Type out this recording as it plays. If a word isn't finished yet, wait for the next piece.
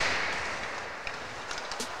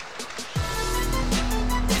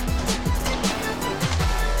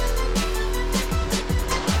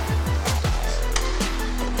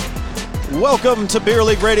Welcome to Beer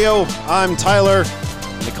League Radio. I'm Tyler.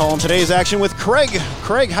 I call in today's action with Craig.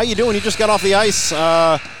 Craig, how you doing? You just got off the ice.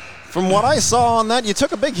 From what I saw on that, you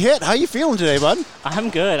took a big hit. How you feeling today, bud? I'm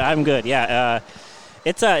good. Yeah.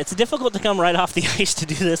 It's difficult to come right off the ice to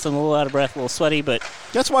do this. I'm a little out of breath, a little sweaty, but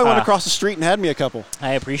that's why I went across the street and had me a couple.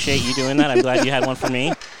 I appreciate you doing that. I'm glad you had one for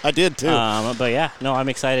me. I did too. But yeah, no, I'm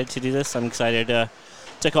excited to do this. I'm excited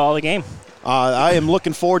to call the game. I am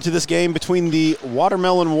looking forward to this game between the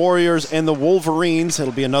Watermelon Warriors and the Wolverines.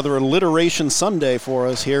 It'll be another alliteration Sunday for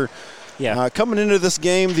us here. Yeah. Coming into this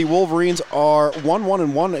game, the Wolverines are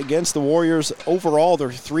 1-1-1 against the Warriors. Overall, they're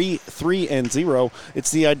 3-3-0. It's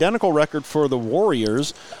the identical record for the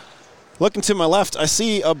Warriors. Looking to my left, I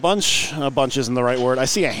see a bunch isn't the right word. I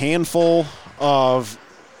see a handful of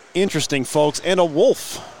interesting folks and a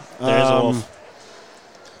wolf. There's a wolf.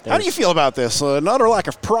 How do you feel about this? An utter lack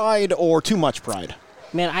of pride or too much pride?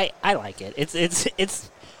 Man, I like it.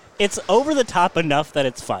 It's over the top enough that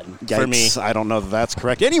it's fun for me. I don't know that that's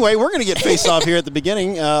correct. Anyway, we're going to get face-off here at the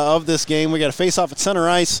beginning of this game. We got a face-off at center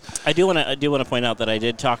ice. I do want to point out that I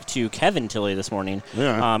did talk to Kevin Tilley this morning.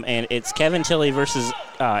 Yeah. And it's Kevin Tilley versus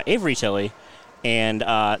Avery Tilley. And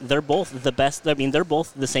they're both the best. I mean, they're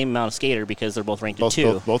both the same amount of skater because they're both ranked at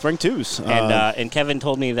 2. Both ranked 2s. And Kevin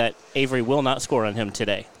told me that Avery will not score on him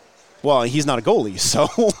today. Well, he's not a goalie, so.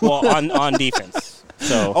 Well, on defense.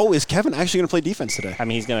 So. Is Kevin actually going to play defense today? I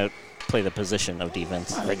mean, he's going to play the position of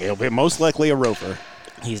defense. I think he'll be most likely a rover.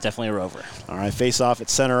 He's definitely a rover. All right, face-off at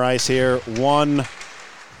center ice here. One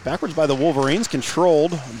backwards by the Wolverines,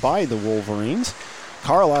 controlled by the Wolverines.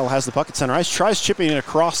 Carlisle has the puck at center ice, tries chipping it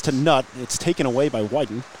across to Nutt. It's taken away by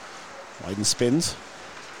Wyden. Wyden spins,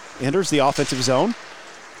 enters the offensive zone.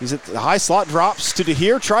 He's at the high slot, drops to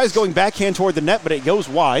DeHeer, tries going backhand toward the net, but it goes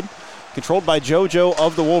wide. Controlled by JoJo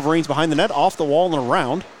of the Wolverines behind the net, off the wall and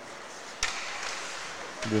around.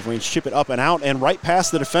 The Wolverines chip it up and out and right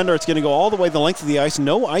past the defender. It's going to go all the way the length of the ice.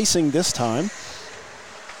 No icing this time.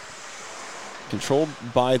 Controlled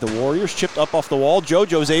by the Warriors, chipped up off the wall.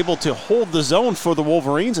 JoJo's able to hold the zone for the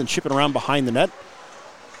Wolverines and chip it around behind the net.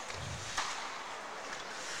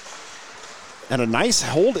 And a nice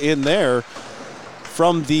hold in there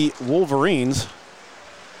from the Wolverines.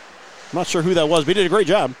 I'm not sure who that was, but he did a great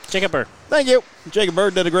job. Jacob Bird. Thank you. Jacob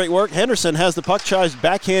Bird did a great work. Henderson has the puck, tries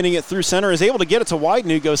backhanding it through center, is able to get it to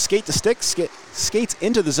Wyden, who goes skate to stick, skates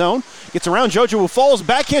into the zone, gets around JoJo, who falls,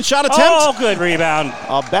 backhand shot attempt. Oh, good rebound.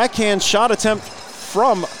 A backhand shot attempt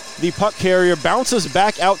from the puck carrier, bounces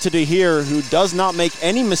back out to DeHeer, who does not make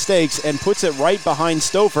any mistakes and puts it right behind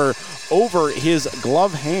Stouffer over his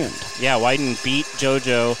glove hand. Yeah, Wyden beat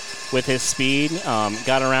JoJo with his speed,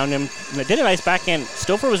 got around him, did a nice backhand.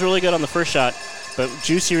 Stouffer was really good on the first shot, but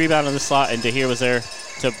juicy rebound in the slot, and DeHeer was there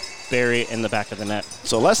to bury it in the back of the net.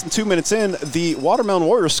 So less than 2 minutes in, the Watermelon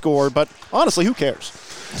Warriors scored, but honestly, who cares?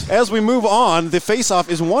 As we move on, the faceoff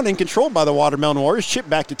is won and controlled by the Watermelon Warriors. Chip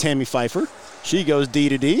back to Tammy Pfeiffer. She goes D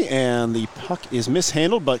to D, and the puck is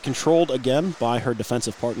mishandled, but controlled again by her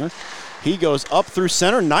defensive partner. He goes up through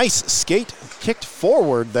center. Nice skate kicked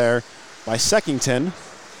forward there by Seckington.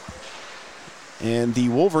 And the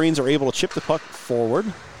Wolverines are able to chip the puck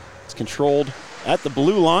forward. It's controlled at the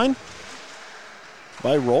blue line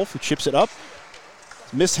by Rolf, who chips it up.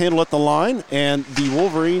 Mishandled at the line, and the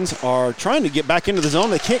Wolverines are trying to get back into the zone.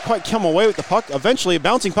 They can't quite come away with the puck. Eventually, a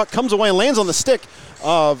bouncing puck comes away and lands on the stick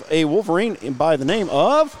of a Wolverine by the name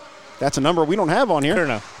of, that's a number we don't have on here.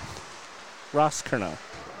 Curnow. Ross Curnow.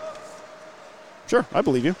 Sure, I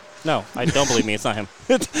believe you. No, I don't believe me. It's not him.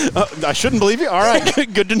 I shouldn't believe you? All right,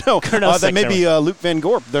 good to know. That may be Luke Van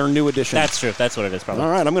Gorp, their new addition. That's true. That's what it is, probably.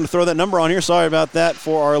 All right, I'm going to throw that number on here. Sorry about that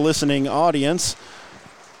for our listening audience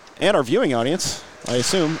and our viewing audience, I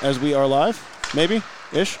assume, as we are live,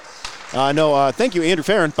 maybe-ish. Thank you, Andrew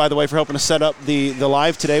Farron, by the way, for helping us set up the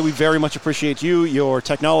live today. We very much appreciate you, your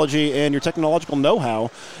technology, and your technological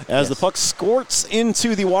know-how as the puck squirts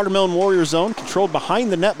into the Watermelon Warrior zone, controlled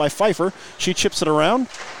behind the net by Pfeiffer. She chips it around.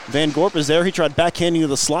 Van Gorp is there. He tried backhanding to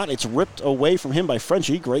the slot. It's ripped away from him by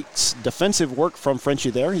Frenchie. Great defensive work from Frenchie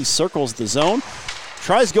there. He circles the zone.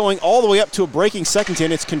 Tries going all the way up to a breaking Seckington.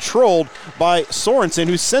 It's controlled by Sorensen,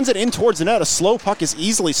 who sends it in towards the net. A slow puck is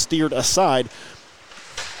easily steered aside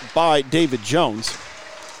by David Jones.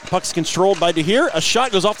 Puck's controlled by DeHeer. A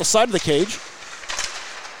shot goes off the side of the cage.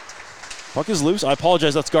 Puck is loose. I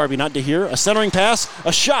apologize, that's Garvey, not DeHeer. A centering pass,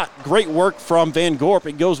 a shot. Great work from Van Gorp.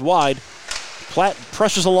 It goes wide. Platt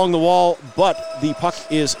pressures along the wall, but the puck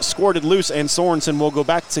is squirted loose, and Sorensen will go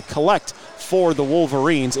back to collect for the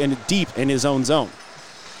Wolverines and deep in his own zone.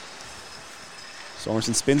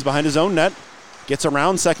 Sorensen spins behind his own net, gets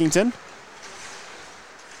around Seckington,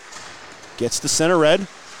 gets to center red,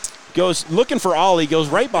 goes looking for Ollie, goes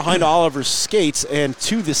right behind Oliver's skates and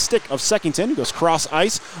to the stick of Seckington, who goes cross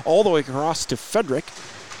ice all the way across to Frederick.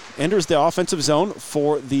 Enters the offensive zone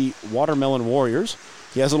for the Watermelon Warriors.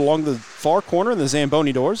 He has it along the far corner in the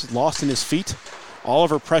Zamboni doors, lost in his feet.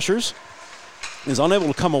 Oliver pressures, is unable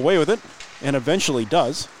to come away with it, and eventually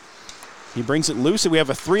does. He brings it loose, and we have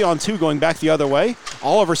a 3-on-2 going back the other way.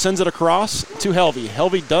 Oliver sends it across to Helvey.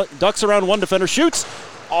 Helvey ducks around one defender, shoots.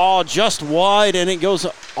 Oh, just wide, and it goes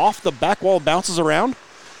off the back wall, bounces around.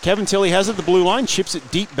 Kevin Tilley has it at the blue line, chips it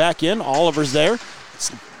deep back in. Oliver's there.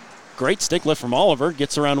 It's great stick lift from Oliver.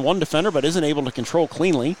 Gets around one defender, but isn't able to control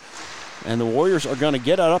cleanly. And the Warriors are going to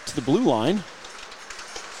get out up to the blue line.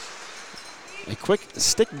 A quick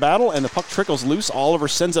stick battle, and the puck trickles loose. Oliver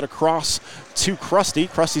sends it across to Krusty.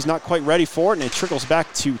 Krusty's not quite ready for it, and it trickles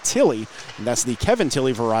back to Tilley. And that's the Kevin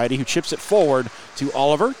Tilley variety, who chips it forward to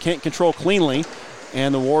Oliver. Can't control cleanly,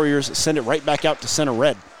 and the Warriors send it right back out to center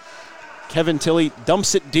red. Kevin Tilley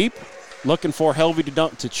dumps it deep, looking for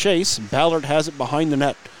Helvey to chase. Ballard has it behind the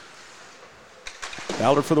net.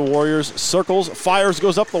 Ballard for the Warriors, circles, fires,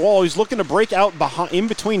 goes up the wall. He's looking to break out in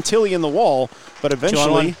between Tilley and the wall, but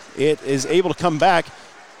eventually it is able to come back.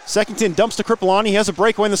 Seckington dumps to Kripalani. He has a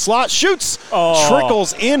breakaway in the slot, shoots,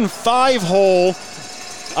 trickles in 5-hole.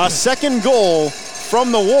 A second goal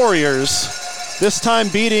from the Warriors, this time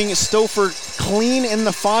beating Stouffer clean in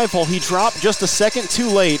the 5-hole. He dropped just a second too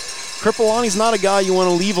late. Kripalani's not a guy you want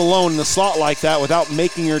to leave alone in the slot like that without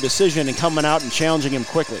making your decision and coming out and challenging him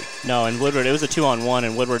quickly. No, and Woodward, it was a 2-on-1,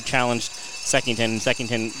 and Woodward challenged Seckington, and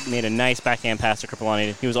Seckington made a nice backhand pass to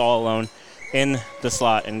Kripalani. He was all alone in the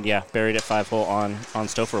slot, and buried at 5-hole on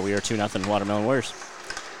Stouffer. We are 2-0 Watermelon Warriors.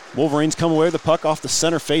 Wolverines come away with the puck off the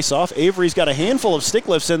center face-off. Avery's got a handful of stick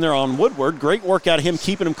lifts in there on Woodward. Great work out of him,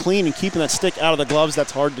 keeping him clean and keeping that stick out of the gloves.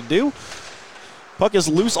 That's hard to do. Puck is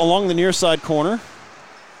loose along the near side corner.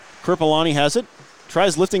 Kripalani has it,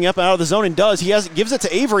 tries lifting up out of the zone and does. Gives it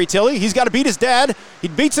to Avery Tilley. He's got to beat his dad. He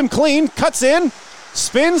beats him clean, cuts in,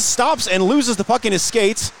 spins, stops, and loses the puck in his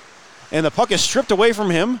skates. And the puck is stripped away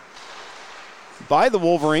from him by the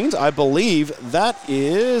Wolverines. I believe that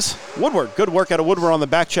is Woodward. Good work out of Woodward on the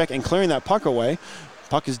back check and clearing that puck away.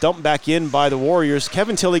 Puck is dumped back in by the Warriors.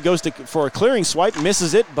 Kevin Tilley goes for a clearing swipe,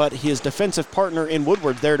 misses it, but his defensive partner in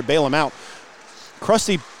Woodward there to bail him out.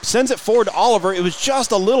 Krusty sends it forward to Oliver. It was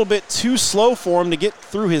just a little bit too slow for him to get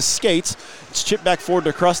through his skates. It's chipped back forward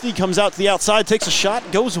to Krusty. Comes out to the outside, takes a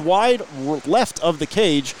shot, goes wide left of the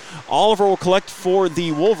cage. Oliver will collect for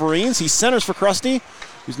the Wolverines. He centers for Krusty,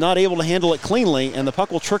 who's not able to handle it cleanly, and the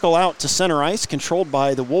puck will trickle out to center ice, controlled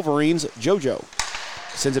by the Wolverines' JoJo.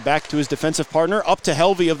 Sends it back to his defensive partner, up to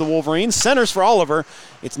Helvey of the Wolverines. Centers for Oliver.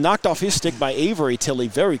 It's knocked off his stick by Avery Tilley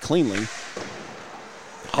very cleanly.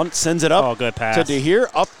 Hunt sends it up good pass. to DeHeer,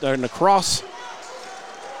 up and across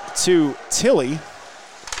to Tilley.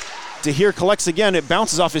 DeHeer collects again. It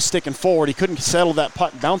bounces off his stick and forward. He couldn't settle that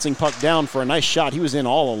bouncing puck down for a nice shot. He was in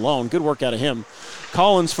all alone. Good work out of him.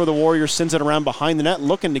 Collins for the Warriors sends it around behind the net,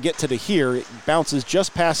 looking to get to DeHeer. It bounces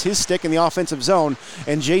just past his stick in the offensive zone,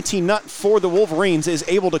 and JT Nutt for the Wolverines is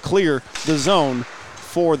able to clear the zone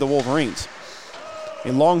for the Wolverines.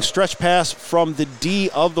 A long stretch pass from the D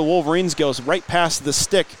of the Wolverines goes right past the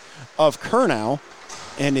stick of Curnow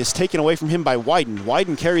and is taken away from him by Wyden.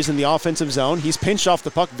 Wyden carries in the offensive zone. He's pinched off the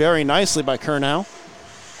puck very nicely by Curnow.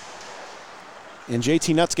 And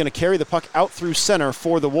JT Nutt's going to carry the puck out through center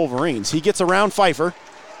for the Wolverines. He gets around Pfeiffer.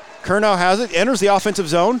 Curnow has it, enters the offensive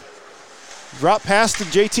zone. Drop pass to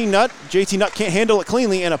JT Nutt. JT Nutt can't handle it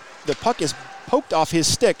cleanly, and the puck is poked off his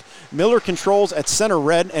stick. Miller controls at center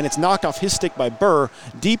red, and it's knocked off his stick by Burr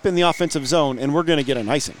deep in the offensive zone, and we're going to get an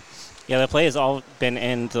icing. Yeah, the play has all been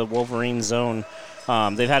in the Wolverine zone.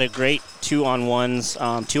 They've had a great 2-on-1s,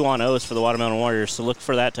 2-on-0s for the Watermelon Warriors, so look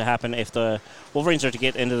for that to happen. If the Wolverines are to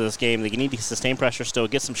get into this game, they need to sustain pressure still,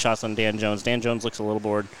 get some shots on Dan Jones. Dan Jones looks a little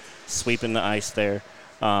bored, sweeping the ice there.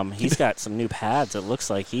 He's got some new pads. It looks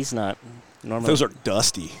like he's not normally. Those are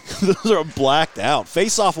dusty. Those are blacked out.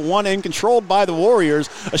 Face off one end, controlled by the Warriors.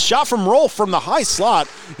 A shot from Rolf from the high slot.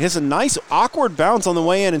 It has a nice awkward bounce on the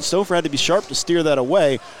way in, and Stouffer had to be sharp to steer that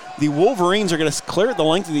away. The Wolverines are going to clear it the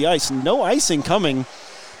length of the ice. No icing coming.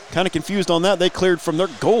 Kind of confused on that. They cleared from their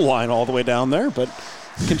goal line all the way down there, but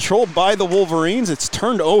controlled by the Wolverines. It's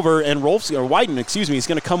turned over, and Wyden, is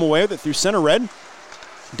going to come away with it through center red.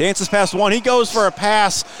 Dances past one. He goes for a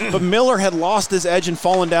pass, but Miller had lost his edge and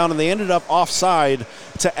fallen down, and they ended up offside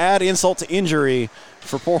to add insult to injury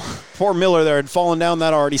for poor Miller there. Had fallen down.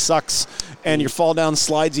 That already sucks. And your fall down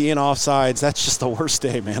slides you in offsides. That's just the worst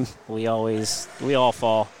day, man. We all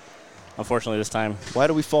fall, unfortunately, this time. Why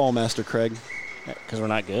do we fall, Master Craig? Because we're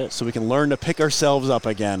not good. So we can learn to pick ourselves up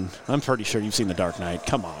again. I'm pretty sure you've seen The Dark Knight.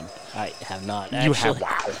 Come on. I have not, You have,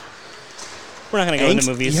 wow. We're not going to go into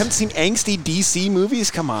movies. You haven't seen angsty DC movies?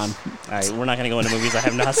 Come on. All right, we're not going to go into movies I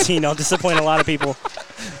have not seen. I'll disappoint a lot of people.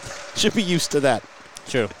 Should be used to that.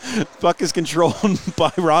 True. Puck is controlled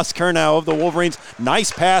by Ross Curnow of the Wolverines.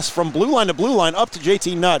 Nice pass from blue line to blue line up to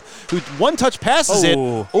JT Nutt, who one-touch passes it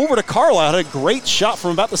over to Carlisle. Had a great shot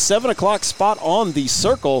from about the 7 o'clock spot on the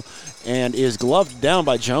circle and is gloved down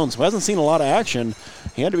by Jones, who hasn't seen a lot of action.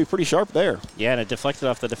 He had to be pretty sharp there. Yeah, and it deflected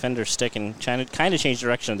off the defender's stick and kind of changed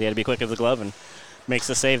direction. He had to be quick with the glove and makes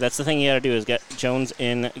the save. That's the thing you got to do is get Jones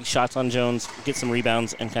in, shots on Jones, get some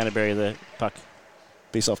rebounds, and kind of bury the puck.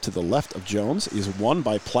 Face off to the left of Jones is won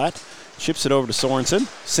by Platt. Chips it over to Sorensen.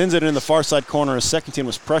 Sends it in the far side corner. His second team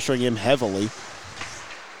was pressuring him heavily.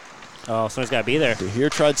 Oh, someone's got to be there. Here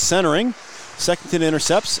tried centering. Second team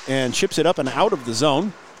intercepts and chips it up and out of the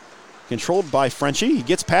zone. Controlled by Frenchie. He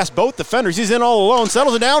gets past both defenders. He's in all alone.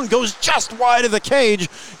 Settles it down. Goes just wide of the cage.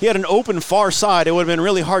 He had an open far side. It would have been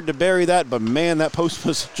really hard to bury that, but man, that post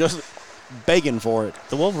was just begging for it.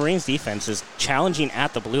 The Wolverines defense is challenging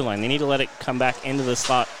at the blue line. They need to let it come back into the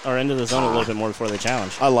slot or into the zone a little bit more before they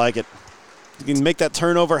challenge. I like it. You can make that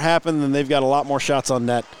turnover happen, then they've got a lot more shots on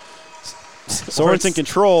net. Sorensen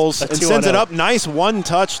controls and sends it up. Nice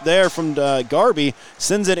one-touch there from Garby.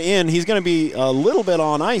 Sends it in. He's going to be a little bit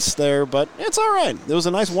on ice there, but it's all right. It was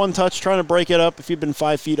a nice one-touch trying to break it up. If he'd been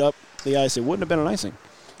 5 feet up the ice, it wouldn't have been an icing.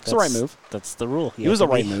 It's the right move. That's the rule. It was the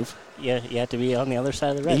right move. Yeah, you have to be on the other side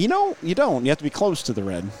of the red. You know, you don't. You have to be close to the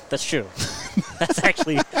red. That's true. That's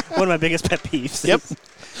actually one of my biggest pet peeves. Yep.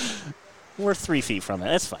 We're 3 feet from it.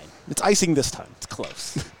 That's fine. It's icing this time. It's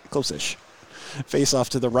close. Close-ish. Face off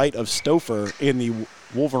to the right of Stouffer in the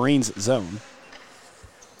Wolverines zone.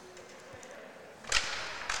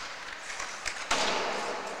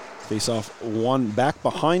 Face off one back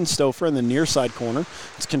behind Stouffer in the near side corner.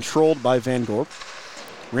 It's controlled by Van Gorp.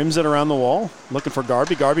 Rims it around the wall, looking for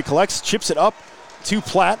Garby. Garby collects, chips it up to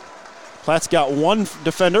Platt. Platt's got one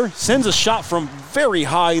defender, sends a shot from very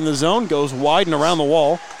high in the zone, goes wide and around the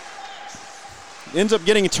wall. Ends up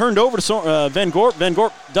getting it turned over to Van Gorp. Van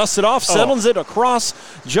Gorp dusts it off, settles it across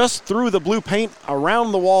just through the blue paint,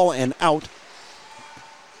 around the wall and out.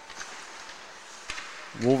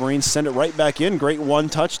 Wolverines send it right back in. Great one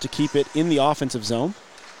touch to keep it in the offensive zone.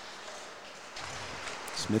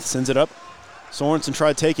 Smith sends it up. Sorensen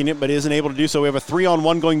tried taking it, but isn't able to do so. We have a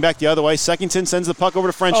 3-on-1 going back the other way. Secondton sends the puck over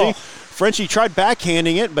to Frenchie. Frenchie tried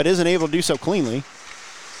backhanding it, but isn't able to do so cleanly.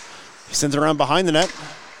 He sends it around behind the net.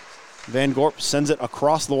 Van Gorp sends it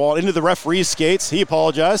across the wall into the referee's skates. He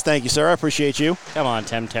apologized. Thank you, sir. I appreciate you. Come on,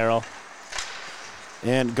 Tim Terrell.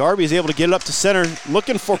 And Garby is able to get it up to center,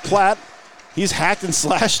 looking for Platt. He's hacked and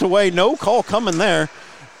slashed away. No call coming there.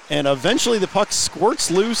 And eventually the puck squirts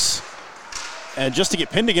loose. And just to get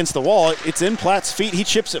pinned against the wall, it's in Platt's feet. He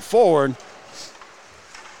chips it forward.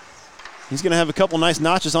 He's going to have a couple nice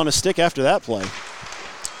notches on his stick after that play.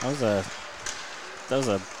 That was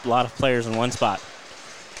a lot of players in one spot.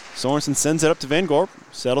 Sorensen sends it up to Van Gorp,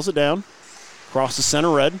 settles it down, crosses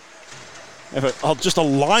center red. Just a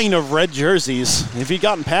line of red jerseys. If he'd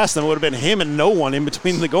gotten past them, it would have been him and no one in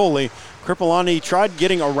between the goalie. Kripalani tried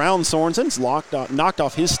getting around Sorensen. It's knocked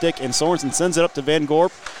off his stick, and Sorensen sends it up to Van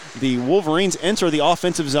Gorp. The Wolverines enter the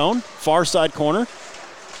offensive zone, far side corner.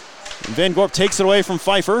 And Van Gorp takes it away from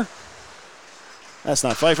Pfeiffer. That's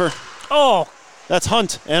not Pfeiffer. Oh! That's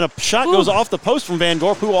Hunt. And a shot goes off the post from Van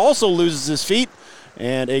Gorp, who also loses his feet.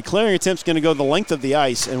 And a clearing attempt's going to go the length of the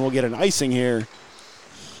ice, and we'll get an icing here.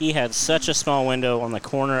 He had such a small window on the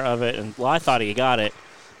corner of it, and I thought he got it.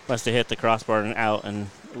 Must have hit the crossbar and out, and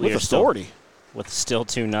with authority. With still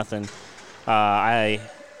 2-0. I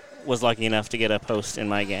was lucky enough to get a post in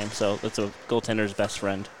my game, so that's a goaltender's best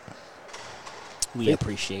friend. We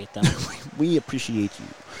appreciate them. We appreciate you.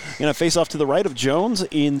 Going to face off to the right of Jones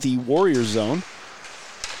in the Warriors zone.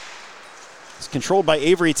 It's controlled by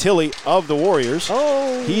Avery Tilley of the Warriors.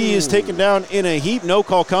 Oh! He is taken down in a heap. No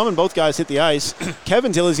call coming. Both guys hit the ice.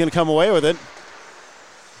 Kevin Tilley's going to come away with it.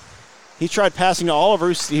 He tried passing to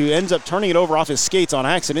Oliver, who ends up turning it over off his skates on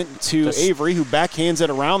accident to Avery, who backhands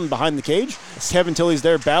it around behind the cage. Kevin Tilley's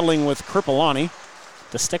there battling with Kripalani.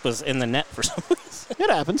 The stick was in the net for some reason.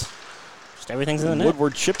 It happens. Just everything's in the net.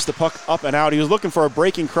 Woodward chips the puck up and out. He was looking for a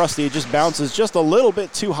breaking crusty. It just bounces just a little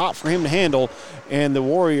bit too hot for him to handle, and the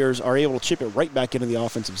Warriors are able to chip it right back into the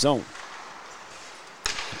offensive zone.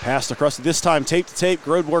 Pass to Krusty. This time tape to tape.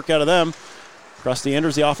 Good work out of them. Krusty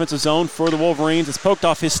enters the offensive zone for the Wolverines. It's poked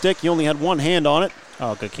off his stick. He only had one hand on it.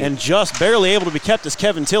 Oh, good keep. And just barely able to be kept is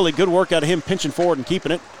Kevin Tilley. Good work out of him pinching forward and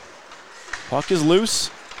keeping it. Puck is loose.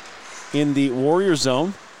 in the Warrior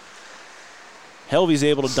zone. Helvey's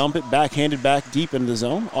able to dump it, backhanded back deep into the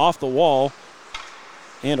zone, off the wall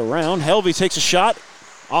and around. Helvey takes a shot,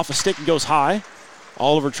 off a stick and goes high.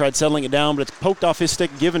 Oliver tried settling it down, but it's poked off his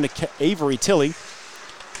stick, given to Avery Tilley.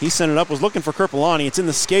 He sent it up, was looking for Kirpilani. It's in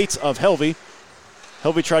the skates of Helvey.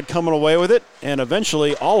 Helvey tried coming away with it, and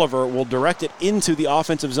eventually Oliver will direct it into the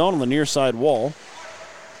offensive zone on the near side wall.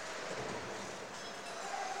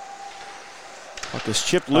 Puck is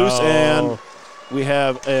chipped loose, and we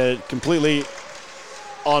have a completely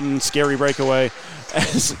unscary breakaway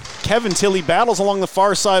as Kevin Tilley battles along the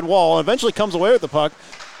far side wall and eventually comes away with the puck.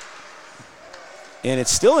 And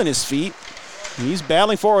it's still in his feet. He's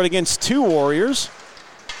battling forward against two Warriors.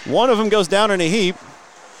 One of them goes down in a heap.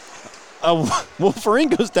 A Wolverine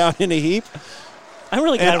goes down in a heap. I'm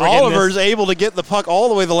really glad and we're getting Oliver's this. able to get the puck all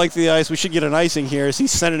the way the length of the ice. We should get an icing here as he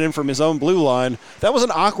sent it in from his own blue line. That was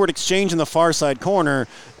an awkward exchange in the far side corner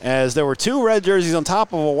as there were two red jerseys on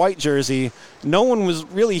top of a white jersey. No one was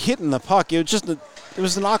really hitting the puck. It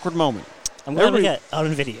was an awkward moment. I'm glad we got it on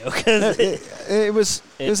video. Cause it was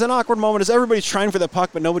an awkward moment as everybody's trying for the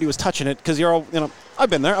puck, but nobody was touching it because you're all, I've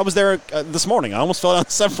been there. I was there this morning. I almost fell down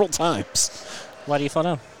several times. Why do you fall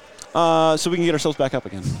down? So we can get ourselves back up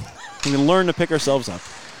again. We can learn to pick ourselves up.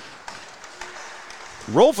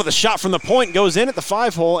 Roll for the shot from the point, goes in at the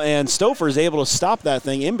 5-hole, and Stouffer is able to stop that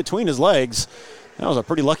thing in between his legs. That was a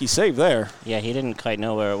pretty lucky save there. Yeah, he didn't quite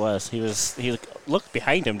know where it was. He looked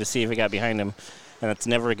behind him to see if it got behind him, and that's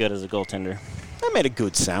never good as a goaltender. That made a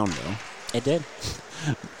good sound, though. It did.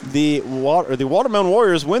 The Watermelon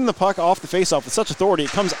Warriors win the puck off the faceoff with such authority. It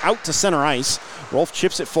comes out to center ice. Rolf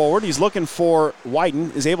chips it forward. He's looking for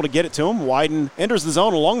Wyden, is able to get it to him. Wyden enters the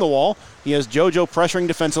zone along the wall. He has JoJo pressuring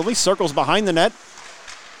defensively, circles behind the net.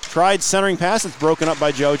 Tried centering pass. It's broken up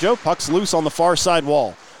by JoJo. Puck's loose on the far side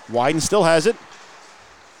wall. Wyden still has it.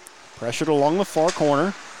 Pressured along the far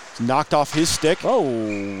corner. It's knocked off his stick. Oh.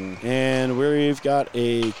 And we've got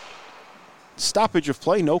a stoppage of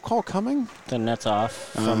play. No call coming. The net's off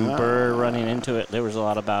from Burr running into it. There was a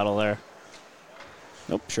lot of battle there.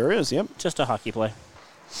 Nope, sure is. Yep. Just a hockey play.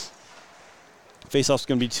 Faceoff's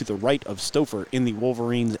going to be to the right of Stouffer in the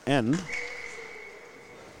Wolverines' end.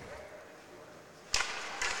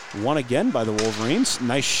 Won again by the Wolverines.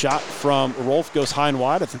 Nice shot from Rolf, goes high and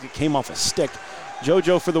wide. I think it came off a stick.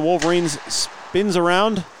 JoJo for the Wolverines spins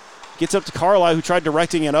around, gets up to Carlisle, who tried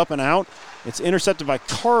directing it up and out. It's intercepted by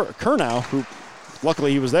Kernow, who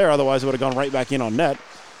luckily he was there, otherwise it would have gone right back in on net.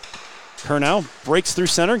 Kernow breaks through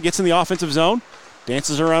center, gets in the offensive zone,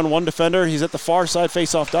 dances around one defender. He's at the far side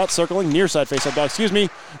faceoff dot, circling near side faceoff dot,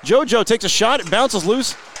 JoJo takes a shot, it bounces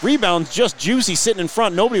loose, rebounds just Juicy sitting in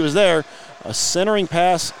front, nobody was there. A centering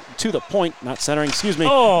pass to the point, not centering,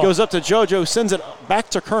 goes up to JoJo, sends it back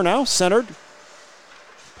to Kernow, centered.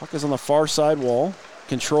 Puck is on the far side wall,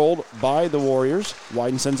 controlled by the Warriors.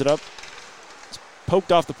 Wyden sends it up. It's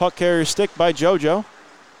poked off the puck carrier's stick by JoJo.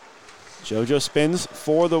 JoJo spins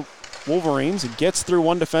for the Wolverines and gets through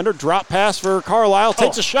one defender. Drop pass for Carlisle,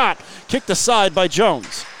 takes a shot, kicked aside by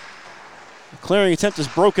Jones. The clearing attempt is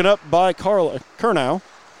broken up by Kernow,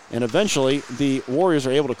 and eventually the Warriors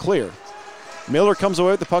are able to clear. Miller comes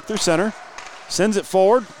away with the puck through center, sends it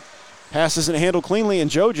forward, passes it handled cleanly,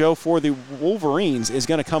 and JoJo for the Wolverines is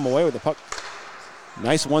going to come away with the puck.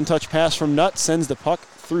 Nice one-touch pass from Nutt, sends the puck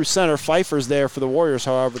through center. Pfeiffer's there for the Warriors,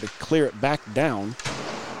 however, to clear it back down.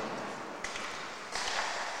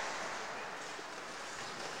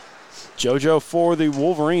 JoJo for the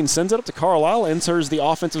Wolverines sends it up to Carlisle, enters the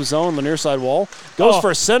offensive zone on the near side wall, goes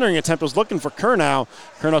for a centering attempt, was looking for Kernow.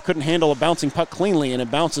 Kernow couldn't handle a bouncing puck cleanly, and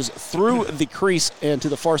it bounces through the crease and to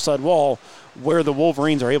the far side wall where the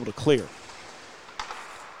Wolverines are able to clear.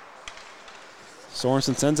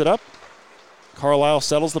 Sorensen sends it up. Carlisle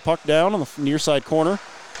settles the puck down on the near side corner.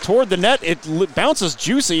 Toward the net, it bounces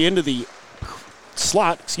Juicy into the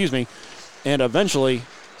slot, and eventually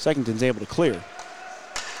Secondton's able to clear.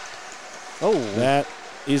 Oh, that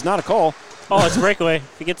is not a call. Oh, it's a breakaway.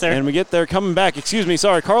 He gets there. And we get there coming back.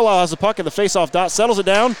 Carlisle has the puck at the faceoff dot, settles it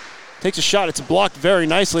down, takes a shot. It's blocked very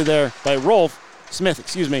nicely there by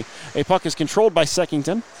Smith. A puck is controlled by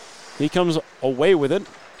Secondton. He comes away with it.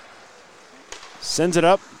 Sends it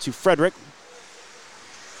up to Frederick.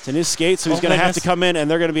 It's in his skates, so he's going to have to come in, and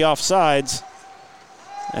they're going to be offsides.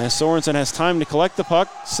 As Sorensen has time to collect the puck,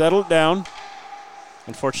 settle it down.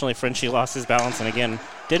 Unfortunately, Frenchie lost his balance, and again,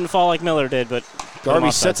 didn't fall like Miller did, but Garvey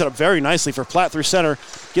sets it up very nicely for Platt through center.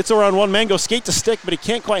 Gets around one man, goes skate to stick, but he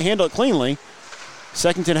can't quite handle it cleanly.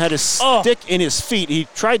 Secondton had his stick in his feet. He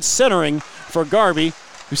tried centering for Garvey,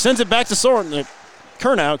 who sends it back to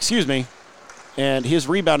Kernow, and his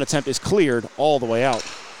rebound attempt is cleared all the way out.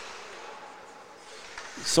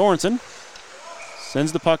 Sorensen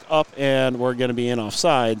sends the puck up, and we're going to be in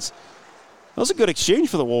offsides. That was a good exchange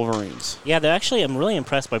for the Wolverines. Yeah, I'm really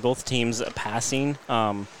impressed by both teams passing.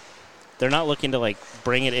 They're not looking to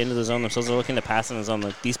bring it into the zone themselves. They're looking to pass in the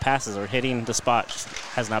zone. These passes are hitting the spot. Just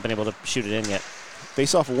has not been able to shoot it in yet.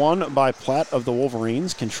 Face-off won by Platt of the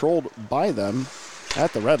Wolverines, controlled by them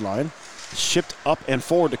at the red line. Shipped up and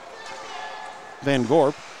forward to Van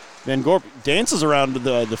Gorp. Van Gorp dances around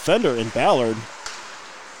the defender in Ballard.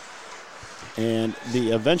 And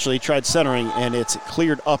eventually tried centering, and it's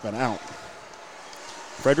cleared up and out.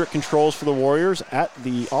 Frederick controls for the Warriors at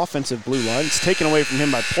the offensive blue line. It's taken away from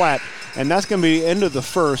him by Platt, and that's going to be the end of the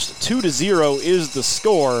first. 2-0 is the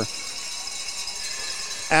score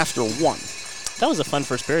after one. That was a fun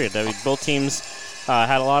first period. I mean, both teams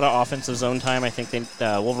had a lot of offensive zone time. I think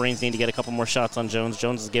Wolverines need to get a couple more shots on Jones.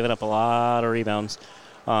 Jones has given up a lot of rebounds.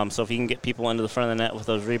 So if he can get people into the front of the net with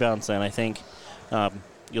those rebounds, then I think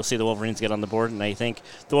you'll see the Wolverines get on the board. And I think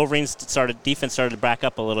the Wolverines defense started to back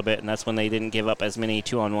up a little bit, and that's when they didn't give up as many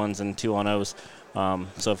 2-on-1s and 2-on-0s.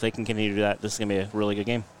 So if they can continue to do that, this is going to be a really good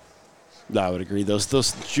game. I would agree. Those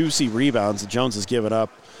juicy rebounds that Jones has given up.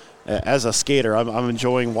 As a skater, I'm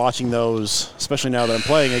enjoying watching those, especially now that I'm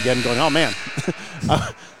playing again, going, oh, man,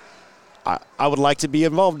 I would like to be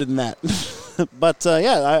involved in that. But,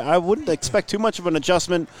 I wouldn't expect too much of an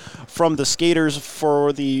adjustment from the skaters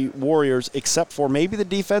for the Warriors, except for maybe the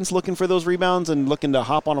defense looking for those rebounds and looking to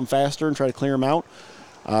hop on them faster and try to clear them out.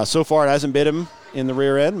 So far, it hasn't bit him in the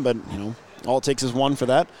rear end, but, all it takes is one for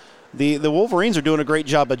that. The Wolverines are doing a great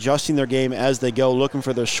job adjusting their game as they go, looking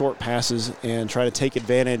for those short passes and try to take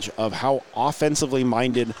advantage of how offensively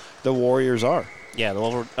minded the Warriors are. Yeah, the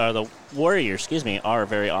Warriors, are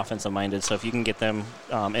very offensive minded. So if you can get them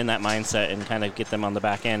in that mindset and kind of get them on the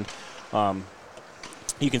back end,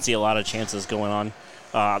 you can see a lot of chances going on.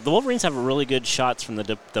 The Wolverines have really good shots from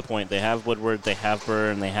the point. They have Woodward, they have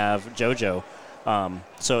Burr, and they have JoJo.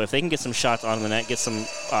 So if they can get some shots on the net, get some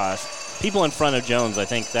people in front of Jones, I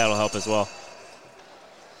think that'll help as well.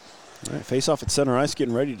 All right, face-off at center ice,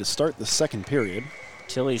 getting ready to start the second period.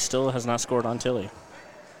 Tilly still has not scored on Tilly.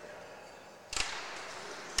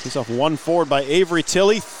 Face-off one forward by Avery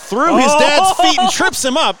Tilly. Through his dad's feet and trips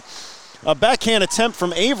him up. A backhand attempt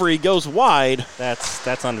from Avery goes wide.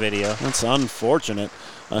 That's on video. That's unfortunate.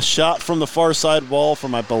 A shot from the far side wall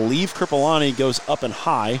from, I believe, Kripalani goes up and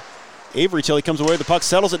high. Avery Tilly comes away with the puck,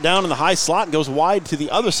 settles it down in the high slot, and goes wide to the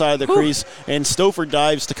other side of the crease, and Stouffer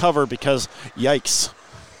dives to cover because, yikes.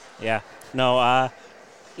 Yeah. No,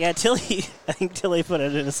 Tilly, I think Tilly put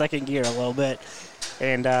it in a second gear a little bit.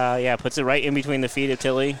 And, puts it right in between the feet of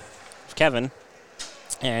Kevin,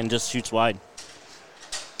 and just shoots wide.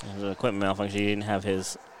 There's an equipment malfunction. He didn't have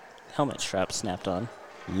his helmet strap snapped on.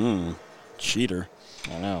 Cheater.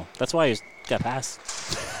 I know. That's why he got passed.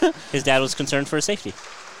 His dad was concerned for his safety.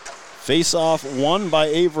 Face-off won by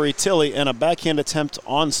Avery Tilly, and a backhand attempt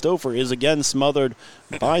on Stouffer is again smothered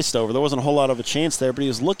by Stouffer. There wasn't a whole lot of a chance there, but he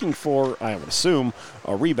was looking for, I would assume,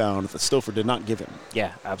 a rebound that Stouffer did not give him.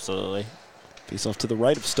 Yeah, absolutely. Face-off to the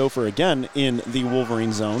right of Stouffer again in the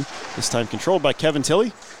Wolverine zone. This time controlled by Kevin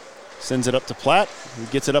Tilly. Sends it up to Platt, who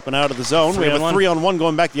gets it up and out of the zone. We have a 3-on-1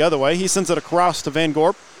 going back the other way. He sends it across to Van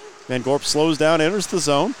Gorp. Van Gorp slows down, enters the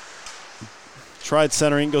zone. Tried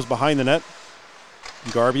centering, goes behind the net.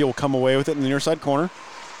 Garby will come away with it in the near side corner.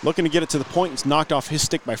 Looking to get it to the point. It's knocked off his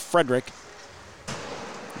stick by Frederick.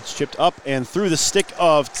 It's chipped up and through the stick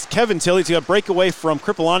of Kevin Tilly. He's got a breakaway from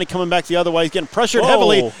Kripalani coming back the other way. He's getting pressured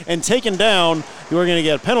heavily and taken down. We're going to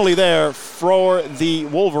get a penalty there for the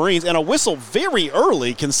Wolverines. And a whistle very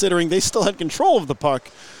early, considering they still had control of the puck.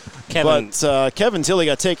 But Kevin Tilly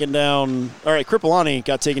got taken down. All right, Kripalani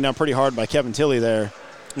got taken down pretty hard by Kevin Tilly there.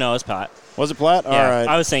 No, it's Platt. Was it Platt? Yeah, all right.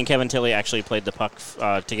 I was saying Kevin Tilly actually played the puck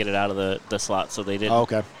to get it out of the slot, so they did. Oh,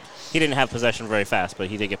 okay. He didn't have possession very fast, but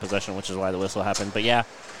he did get possession, which is why the whistle happened. But, yeah,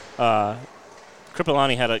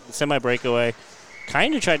 Kripalani had a semi-breakaway,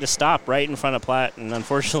 kind of tried to stop right in front of Platt, and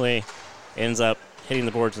unfortunately ends up hitting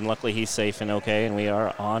the boards, and luckily he's safe and okay, and we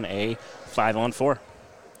are on a 5-on-4.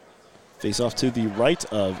 Face off to the right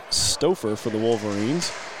of Stouffer for the Wolverines.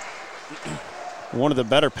 One of the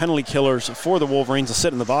better penalty killers for the Wolverines to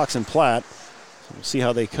sit in the box in Platt. So we'll see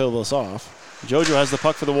how they kill this off. JoJo has the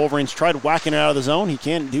puck for the Wolverines. Tried whacking it out of the zone. He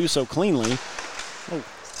can't do so cleanly.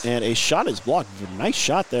 And a shot is blocked. Nice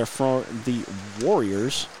shot there for the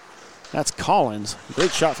Warriors. That's Collins.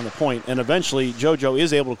 Great shot from the point. And eventually JoJo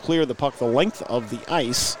is able to clear the puck the length of the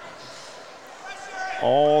ice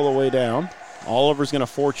all the way down. Oliver's going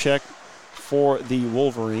to forecheck for the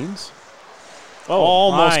Wolverines.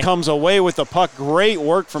 Almost comes away with the puck. Great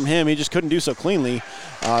work from him. He just couldn't do so cleanly.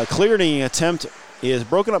 Clearing attempt is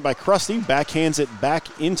broken up by Krusty. Backhands it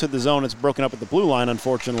back into the zone. It's broken up at the blue line,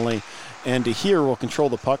 unfortunately. And DeHere will control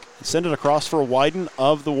the puck and send it across for a widen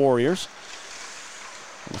of the Warriors.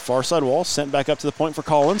 On the far side wall, sent back up to the point for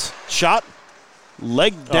Collins. Shot.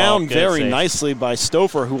 Legged down very save. nicely by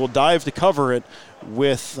Stouffer, who will dive to cover it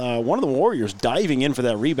with one of the Warriors diving in for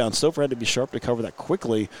that rebound. Stouffer had to be sharp to cover that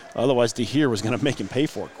quickly. Otherwise, DeHere was going to make him pay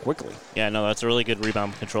for it quickly. Yeah, no, that's a really good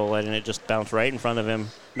rebound control, letting it just bounce right in front of him,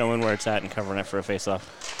 knowing where it's at and covering it for a face-off.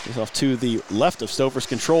 Face-off to the left of Stouffer's,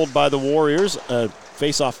 controlled by the Warriors.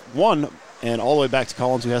 Face-off one, and all the way back to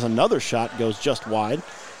Collins, who has another shot, goes just wide.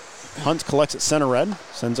 Hunt collects at center red,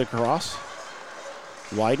 sends it across.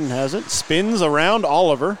 Wyden has it, spins around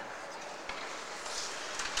Oliver.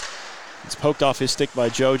 It's poked off his stick by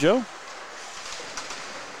JoJo.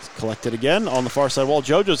 It's collected again on the far side wall.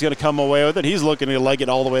 JoJo's going to come away with it. He's looking to leg it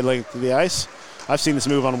all the way to the ice. I've seen this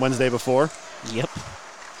move on Wednesday before. Yep.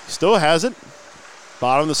 Still has it.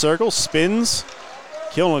 Bottom of the circle, spins.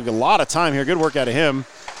 Killing a lot of time here. Good work out of him.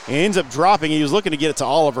 He ends up dropping. He was looking to get it to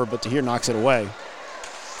Oliver, but DeHere knocks it away.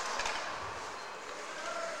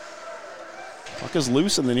 Puck is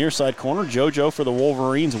loose in the near side corner. JoJo for the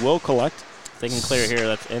Wolverines will collect. If they can clear it here,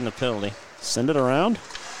 that's in the penalty. Send it around.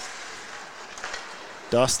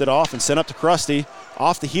 Dust it off and send up to Krusty.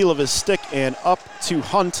 Off the heel of his stick and up to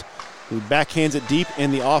Hunt, who backhands it deep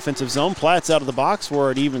in the offensive zone. Platt's out of the box. We're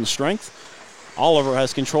at even strength. Oliver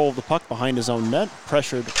has control of the puck behind his own net.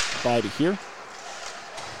 Pressured by DeHere.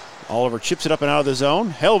 Oliver chips it up and out of the zone.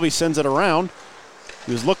 Helvey sends it around.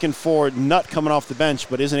 He was looking for Nutt coming off the bench,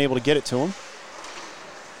 but isn't able to get it to him.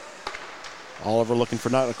 Oliver looking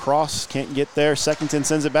for Nutt across. Can't get there. Secondton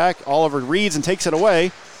sends it back. Oliver reads and takes it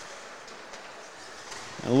away.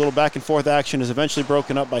 And a little back and forth action is eventually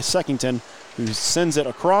broken up by Secondton, who sends it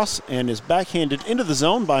across and is backhanded into the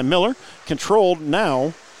zone by Miller. Controlled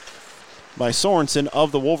now by Sorensen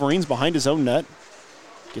of the Wolverines behind his own net.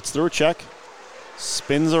 Gets through a check.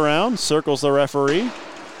 Spins around. Circles the referee.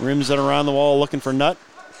 Rims it around the wall looking for Nutt.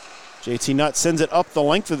 JT Nutt sends it up the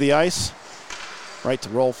length of the ice. Right to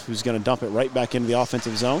Rolf, who's going to dump it right back into the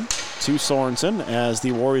offensive zone. To Sorensen, as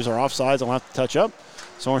the Warriors are offsides. They'll have to touch up.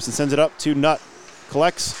 Sorensen sends it up to Nutt.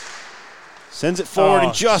 Collects. Sends it forward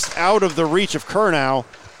and just out of the reach of Curnow.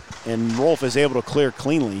 And Rolf is able to clear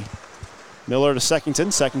cleanly. Miller to Secondton.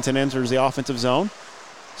 Secondton enters the offensive zone.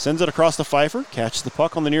 Sends it across to Pfeiffer. Catches the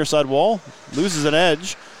puck on the near side wall. Loses an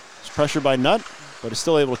edge. It's pressured by Nutt, but is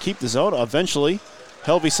still able to keep the zone. Eventually,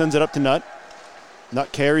 Helvey sends it up to Nutt.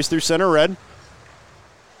 Nutt carries through center red.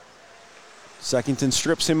 Secondton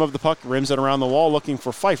strips him of the puck, rims it around the wall, looking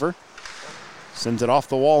for Pfeiffer. Sends it off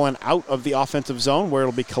the wall and out of the offensive zone, where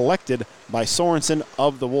it'll be collected by Sorensen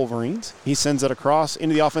of the Wolverines. He sends it across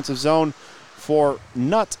into the offensive zone for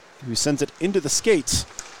Nutt, who sends it into the skates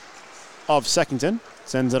of Secondton.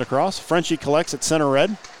 Sends it across. Frenchie collects at center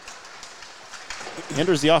red.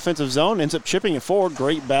 Enters the offensive zone, ends up chipping it forward.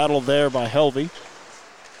 Great battle there by Helvey.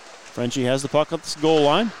 Frenchie has the puck at the goal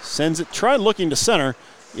line. Sends it, tried looking to center.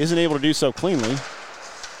 Isn't able to do so cleanly.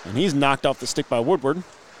 And he's knocked off the stick by Woodward.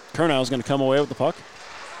 Curnow is going to come away with the puck.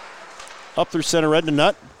 Up through center red to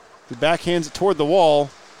Nutt, who backhands it toward the wall.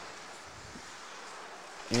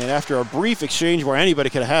 And after a brief exchange where anybody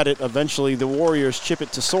could have had it, eventually the Warriors chip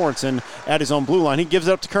it to Sorensen at his own blue line. He gives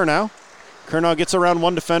it up to Curnow. Curnow gets around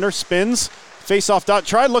one defender, spins, face-off dot.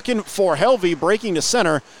 Tried looking for Helvey, breaking to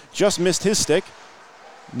center, just missed his stick.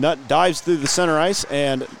 Nutt dives through the center ice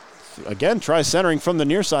and again tries centering from the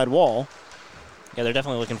near side wall. Yeah, they're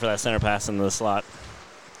definitely looking for that center pass into the slot.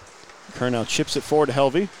 Curnow chips it forward to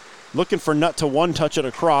Helvey. Looking for Nutt to one-touch it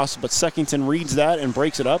across, but Secondton reads that and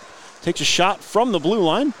breaks it up. Takes a shot from the blue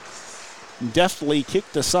line. Deftly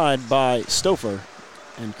kicked aside by Stouffer.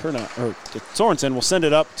 And Sorensen will send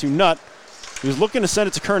it up to Nutt. He was looking to send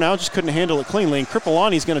it to Curnow, just couldn't handle it cleanly. And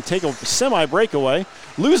Kripalani's going to take a semi-breakaway,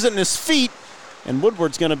 lose it in his feet, and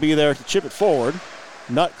Woodward's going to be there to chip it forward.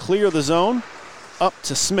 Nutt clear the zone, up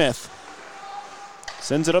to Smith.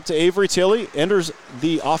 Sends it up to Avery Tilley, enters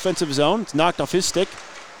the offensive zone. It's knocked off his stick,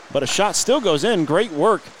 but a shot still goes in. Great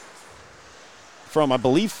work from, I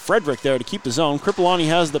believe, Frederick there to keep the zone. Kripalani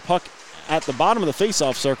has the puck at the bottom of the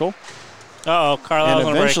face-off circle. Carlisle.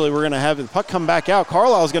 And eventually we're going to have the puck come back out.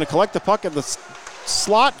 Carlisle is going to collect the puck at the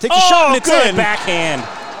slot, takes a shot, and it's in. Backhand.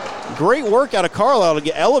 Great work out of Carlisle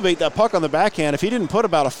to elevate that puck on the backhand. If he didn't put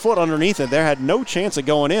about a foot underneath it, there had no chance of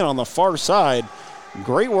going in on the far side.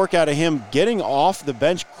 Great work out of him getting off the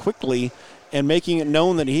bench quickly and making it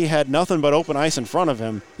known that he had nothing but open ice in front of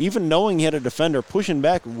him, even knowing he had a defender pushing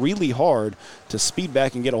back really hard to speed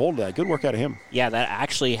back and get a hold of that. Good work out of him. Yeah, that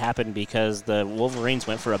actually happened because the Wolverines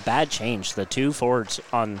went for a bad change. The two forwards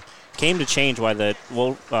came to change why the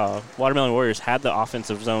Watermelon Warriors had the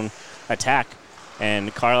offensive zone attack,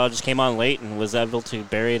 and Carlisle just came on late and was able to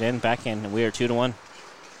bury it back in, and we are 2-1.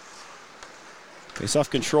 Face-off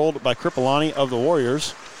controlled by Kripalani of the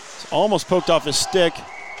Warriors. It's almost poked off his stick.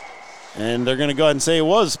 And they're going to go ahead and say it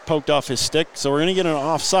was poked off his stick, so we're going to get an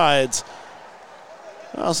offsides.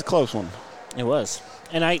 That was a close one. It was.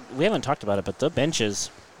 And we haven't talked about it, but the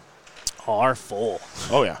benches are full.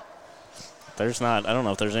 Oh, yeah. I don't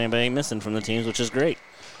know if there's anybody missing from the teams, which is great.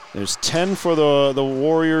 There's 10 for the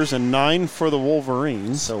Warriors and 9 for the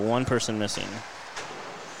Wolverines. So one person missing.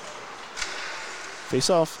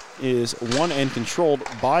 Face-off is won and controlled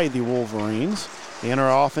by the Wolverines. They enter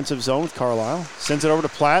our offensive zone with Carlisle. Sends it over to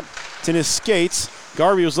Platt. It's in his skates.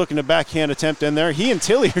 Garvey was looking to backhand attempt in there. He and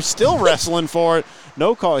Tilley are still wrestling for it.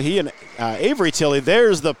 No call. He and Avery Tilley,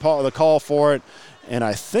 there's the call for it. And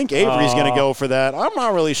I think Avery's going to go for that. I'm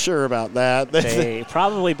not really sure about that. They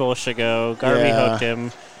probably both should go. Garvey hooked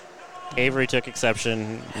him. Avery took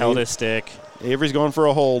exception, held his stick. Avery's going for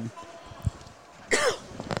a hold.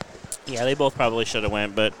 Yeah, they both probably should have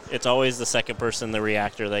went, but it's always the second person, the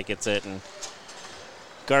reactor, that gets it. And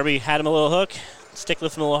Garvey had him a little hook, stick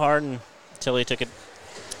lifted him a little hard, and Tilley took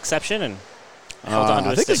exception and held on to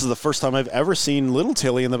his I think stick. this is the first time I've ever seen little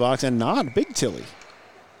Tilley in the box and not big Tilley.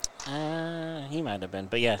 He might have been.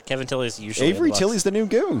 But, yeah, Kevin Tilley's usually Avery in the box. Tilley's the new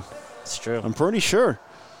goon. It's true. I'm pretty sure.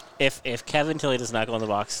 If Kevin Tilley does not go in the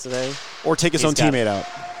box today. Or take his own teammate out.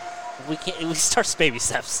 We start baby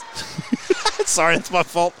steps. Sorry, that's my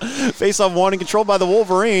fault. Face-off won and controlled by the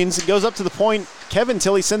Wolverines. It goes up to the point. Kevin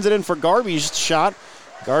Tilley sends it in for Garvey's shot.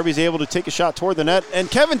 Garvey's able to take a shot toward the net. And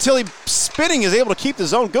Kevin Tilley, spinning, is able to keep the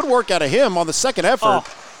zone. Good work out of him on the second effort.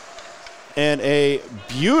 Oh. And a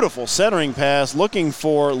beautiful centering pass looking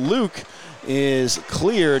for Luke is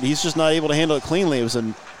cleared. He's just not able to handle it cleanly. It was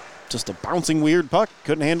just a bouncing weird puck.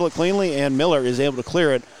 Couldn't handle it cleanly, and Miller is able to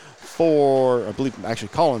clear it for, I believe, actually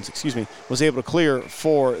Collins, was able to clear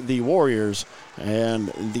for the Warriors. And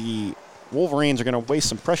the Wolverines are going to waste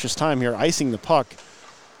some precious time here icing the puck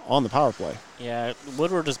on the power play. Yeah,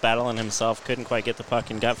 Woodward was battling himself, couldn't quite get the puck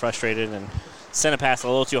and got frustrated and sent a pass a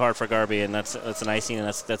little too hard for Garvey, and that's an icing, and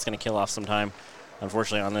that's going to kill off some time,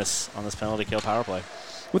 unfortunately, on this penalty kill power play.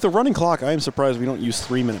 With the running clock, I am surprised we don't use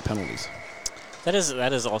 3-minute penalties. That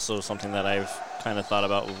is also something that I've kind of thought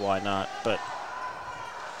about why not, but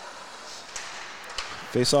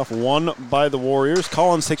face-off won by the Warriors.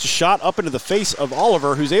 Collins takes a shot up into the face of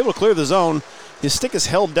Oliver, who's able to clear the zone. His stick is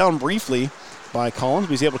held down briefly by Collins,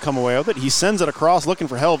 but he's able to come away with it. He sends it across, looking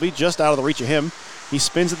for Helvey, just out of the reach of him. He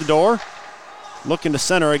spins at the door, looking to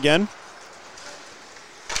center again.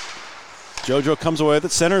 JoJo comes away with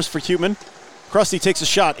it, centers for Huteman. Krusty takes a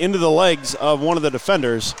shot into the legs of one of the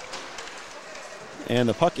defenders. And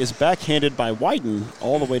the puck is backhanded by Wyden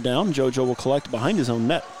all the way down. JoJo will collect behind his own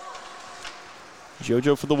net.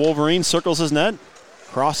 JoJo for the Wolverines circles his net,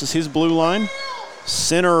 crosses his blue line,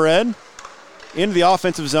 center red, into the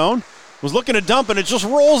offensive zone. Was looking to dump, and it just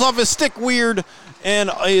rolls off his stick weird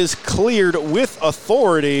and is cleared with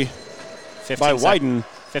authority by Wyden.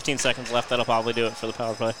 15 seconds left. That'll probably do it for the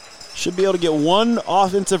power play. Should be able to get one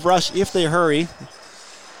offensive rush if they hurry.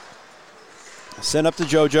 Send up to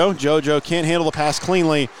JoJo. JoJo can't handle the pass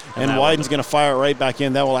cleanly, and Wyden's going to fire it right back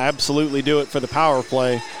in. That will absolutely do it for the power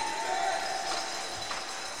play.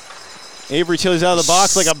 Avery Tilley's out of the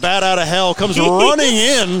box like a bat out of hell, comes running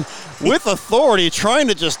in with authority, trying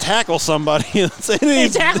to just tackle somebody. He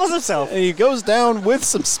tackles himself. And he goes down with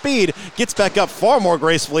some speed, gets back up far more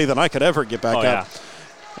gracefully than I could ever get back up.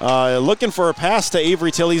 Yeah. Looking for a pass to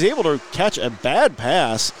Avery Tilley. He's able to catch a bad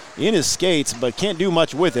pass in his skates, but can't do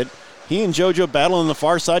much with it. He and JoJo battle in the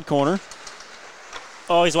far side corner.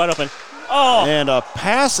 Oh, he's wide open. Oh! And a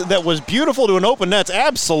pass that was beautiful to an open net's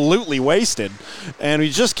absolutely wasted. And we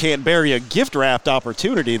just can't bury a gift-wrapped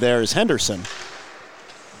opportunity there is Henderson.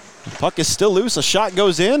 The puck is still loose. A shot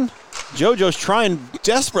goes in. JoJo's trying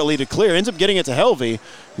desperately to clear. Ends up getting it to Helvey,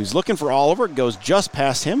 who's looking for Oliver. It goes just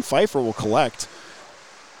past him. Pfeiffer will collect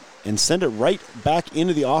and send it right back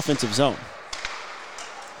into the offensive zone.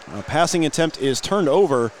 A passing attempt is turned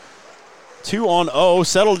over. 2-on-0.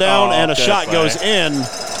 Settle down, and a shot goes in.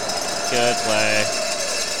 Good play.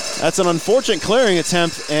 That's an unfortunate clearing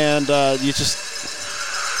attempt, and you just...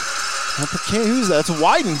 Who's that? That's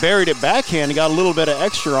Wyden buried it backhand and got a little bit of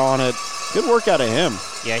extra on it. Good work out of him.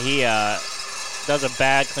 Yeah, he does a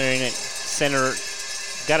bad clearing at center.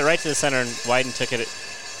 Got it right to the center, and Wyden took it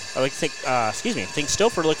I think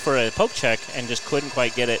Stouffer looked for a poke check and just couldn't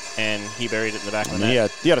quite get it, and he buried it in the back of the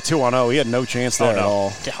net. He had a 2-on-0. He had no chance there at all.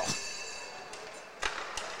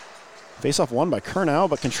 Face-off won by Kurnow,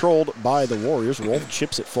 but controlled by the Warriors. Wolf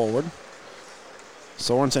chips it forward.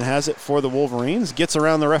 Sorensen has it for the Wolverines, gets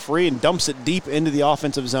around the referee and dumps it deep into the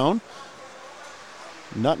offensive zone.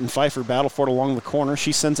 Nutt and Pfeiffer battle for it along the corner.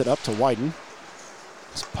 She sends it up to Wyden.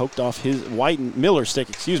 It's poked off his Miller's stick,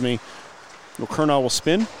 Well, Kurnow will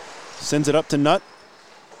spin, sends it up to Nutt.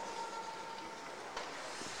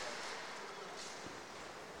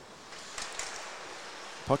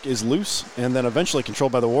 Puck is loose and then eventually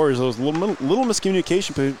controlled by the Warriors. There was a little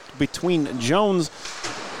miscommunication between Jones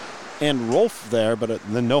and Rolf there, but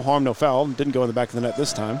then no harm, no foul. Didn't go in the back of the net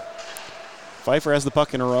this time. Pfeiffer has the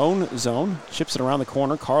puck in her own zone, chips it around the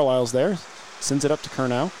corner. Carlisle's there, sends it up to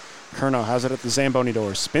Kurnow. Kurnow has it at the Zamboni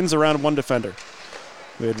doors, spins around one defender.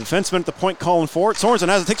 We have a defenseman at the point calling for it. Sorensen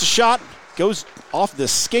has it, takes a shot, goes off the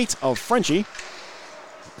skate of Frenchie.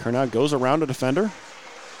 Kurnow goes around a defender.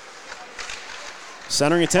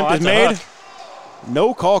 Centering attempt is made.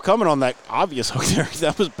 No call coming on that obvious hook there.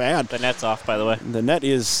 That was bad. The net's off, by the way. The net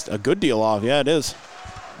is a good deal off. Yeah, it is.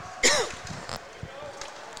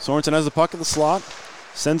 Sorensen has the puck at the slot.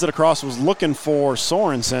 Sends it across. Was looking for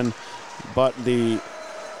Sorensen, but the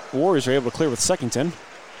Warriors are able to clear with Seckington.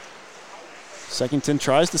 Seckington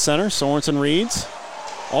tries to center. Sorensen reads.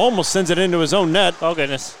 Almost sends it into his own net. Oh,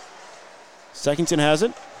 goodness. Seckington has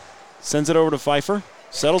it. Sends it over to Pfeiffer.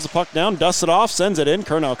 Settles the puck down, dusts it off, sends it in.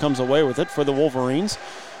 Kurnow comes away with it for the Wolverines.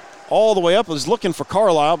 All the way up, was looking for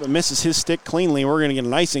Carlisle, but misses his stick cleanly. We're going to get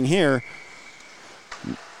an icing here.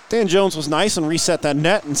 Dan Jones was nice and reset that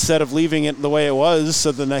net instead of leaving it the way it was,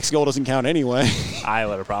 so the next goal doesn't count anyway. I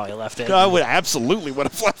would have probably left it. I would absolutely would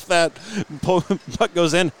have left that. Puck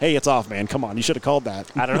goes in. Hey, it's off, man. Come on, you should have called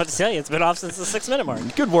that. I don't know what to tell you. It's been off since the 6-minute mark.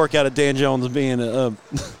 Good work out of Dan Jones being a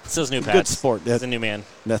It's new pads. good sport. He's a new man.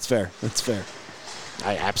 That's fair. That's fair.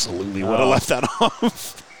 I absolutely would have left that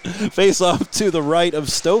off. Face off to the right of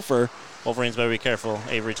Stouffer. Wolverines better be careful.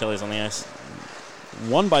 Avery Tilley's on the ice.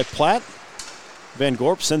 Won by Platt. Van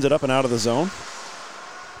Gorp sends it up and out of the zone.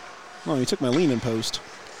 Oh, he took my lean in post.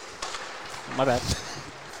 My bad.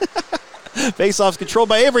 Face-off's controlled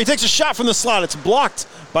by Avery. He takes a shot from the slot. It's blocked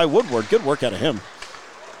by Woodward. Good work out of him.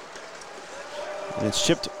 And it's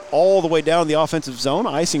chipped all the way down the offensive zone.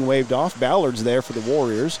 Icing waved off. Ballard's there for the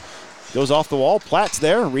Warriors. Goes off the wall. Platt's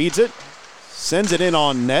there. Reads it. Sends it in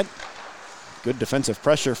on net. Good defensive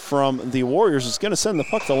pressure from the Warriors. It's going to send the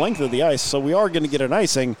puck the length of the ice, so we are going to get an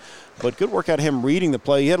icing. But good work out of him reading the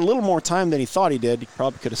play. He had a little more time than he thought he did. He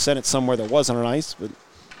probably could have sent it somewhere that wasn't an ice. But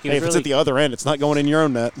hey, if it's at the other end, it's not going in your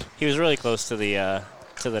own net. He was really close to the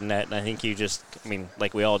net, and I think you just,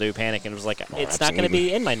 like we all do, panic, and it was like, it's not going to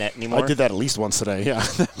be in my net anymore. I did that at least once today, yeah.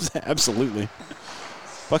 Absolutely.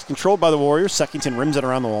 Puck's controlled by the Warriors. Seckington rims it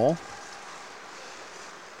around the wall.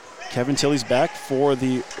 Kevin Tilley's back for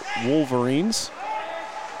the Wolverines.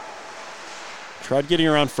 Tried getting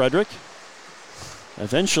around Frederick.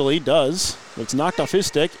 Eventually does. It's knocked off his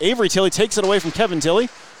stick. Avery Tilley takes it away from Kevin Tilley.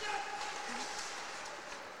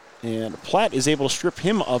 And Platt is able to strip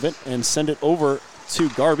him of it and send it over to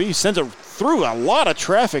Garby. He sends it through a lot of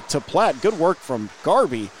traffic to Platt. Good work from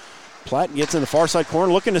Garby. Platt gets in the far side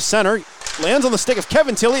corner, looking to center. Lands on the stick of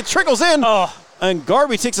Kevin Tilley. It trickles in. Oh. And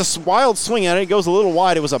Garby takes a wild swing at it. It goes a little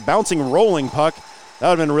wide. It was a bouncing, rolling puck. That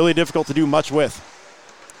would have been really difficult to do much with.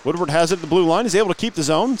 Woodward has it at the blue line. He's able to keep the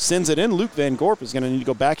zone. Sends it in. Luke Van Gorp is going to need to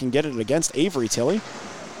go back and get it against Avery Tilley.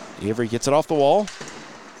 Avery gets it off the wall.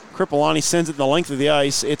 Kripalani sends it the length of the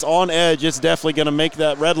ice. It's on edge. It's definitely going to make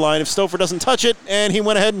that red line if Stouffer doesn't touch it, and he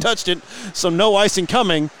went ahead and touched it, so no icing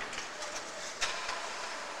coming.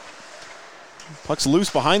 Puck's loose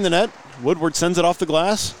behind the net. Woodward sends it off the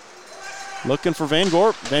glass. Looking for Van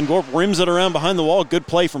Gorp. Van Gorp rims it around behind the wall. Good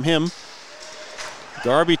play from him.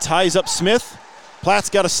 Garby ties up Smith. Platt's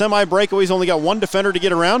got a semi-breakaway. He's only got one defender to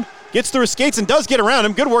get around. Gets through his skates and does get around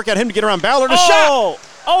him. Good work at him to get around Ballard. A shot!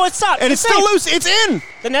 Oh, it's stopped. And it's still loose. It's in.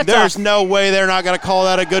 The net's There's off. no way they're not going to call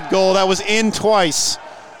that a good goal. That was in twice.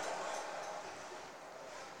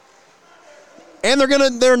 And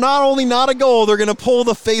they're not only not a goal, they're going to pull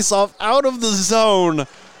the face-off out of the zone.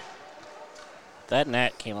 That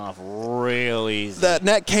net came off real easy. That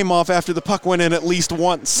net came off after the puck went in at least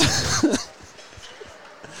once.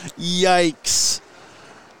 Yikes.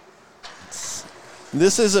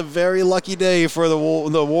 This is a very lucky day for the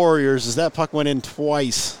Warriors as that puck went in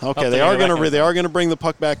twice. Okay, they are going to bring the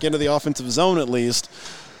puck back into the offensive zone at least.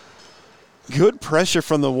 Good pressure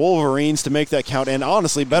from the Wolverines to make that count, and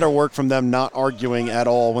honestly, better work from them not arguing at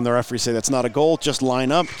all when the referees say that's not a goal. Just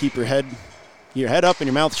line up, keep your head your head up and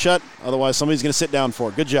your mouth shut. Otherwise, somebody's going to sit down for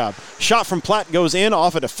it. Good job. Shot from Platt goes in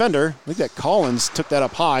off a defender. I think that Collins took that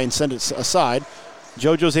up high and sent it aside.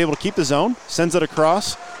 JoJo's able to keep the zone. Sends it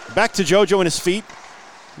across. Back to JoJo and his feet.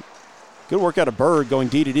 Good work out of Bird going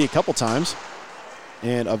D to D a couple times.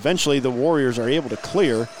 And eventually the Warriors are able to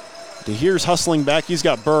clear. DeHere's hustling back. He's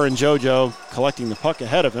got Burr and JoJo collecting the puck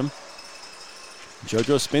ahead of him.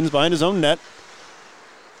 JoJo spins behind his own net.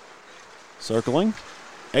 Circling.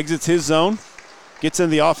 Exits his zone. Gets in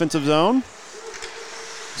the offensive zone.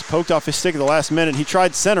 He's poked off his stick at the last minute. He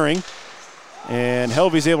tried centering. And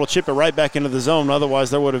Helvey's able to chip it right back into the zone.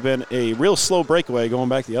 Otherwise, there would have been a real slow breakaway going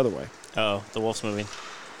back the other way. Uh-oh, the Wolf's moving.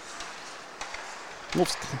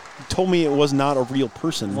 Wolves told me it was not a real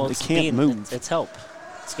person. Well, they can't move. It's help.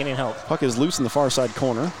 It's getting help. Puck is loose in the far side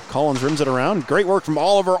corner. Collins rims it around. Great work from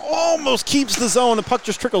Oliver. Almost keeps the zone. The puck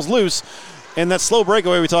just trickles loose. And that slow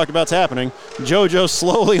breakaway we talked about is happening. JoJo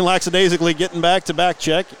slowly and lackadaisically getting back to back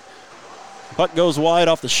check. Puck goes wide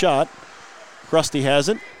off the shot. Krusty has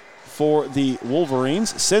it for the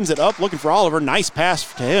Wolverines. Sends it up, looking for Oliver. Nice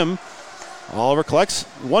pass to him. Oliver collects.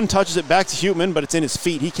 One touches it back to Huteman, but it's in his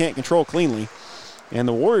feet. He can't control cleanly. And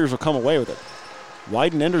the Warriors will come away with it.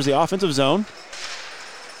 Wyden enters the offensive zone.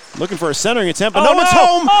 Looking for a centering attempt, but no one's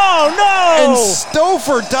home. Oh, no! And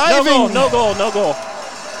Stouffer diving. No goal.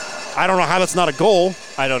 I don't know how that's not a goal.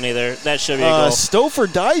 I don't either. That should be a goal.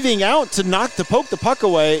 Stouffer diving out to poke the puck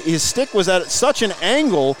away. His stick was at such an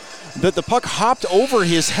angle that the puck hopped over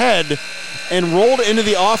his head and rolled into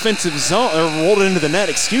the offensive zone, or rolled into the net,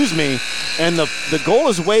 and the goal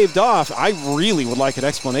is waved off. I really would like an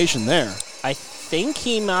explanation there. I think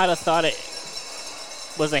he might have thought it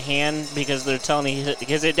was a hand because they're telling me,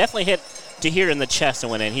 because it definitely hit DeHere in the chest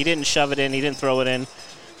and went in. He didn't shove it in. He didn't throw it in.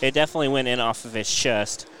 It definitely went in off of his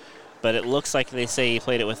chest. But it looks like they say he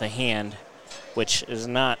played it with a hand, which is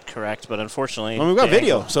not correct. But unfortunately, well, we've got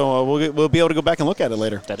video, so we'll be able to go back and look at it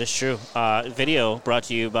later. That is true. Video brought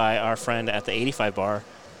to you by our friend at the 85 bar,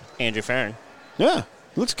 Andrew Farron. Yeah,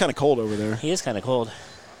 he looks kind of cold over there. He is kind of cold.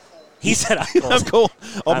 He said, "I'm cold." I'm cold.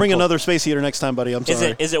 I'll bring cold. Another space heater next time, buddy. I'm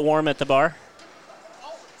sorry. Is it warm at the bar?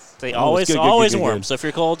 They good, always warm. Good. So if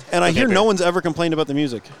you're cold, and I hear no one's ever complained about the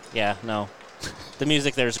music. Yeah, no, the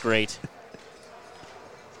music there is great.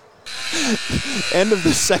 End of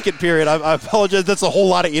the second period. I apologize. That's a whole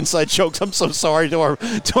lot of inside jokes. I'm so sorry to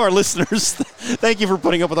our listeners. Thank you for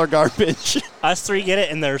putting up with our garbage. Us three get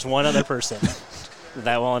it, and there's one other person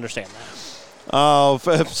that will understand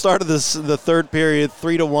that. Start of the third period.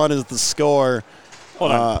 3-1 is the score.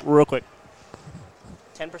 Hold on, real quick.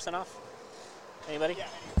 10% off. Anybody?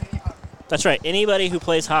 That's right. Anybody who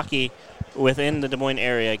plays hockey within the Des Moines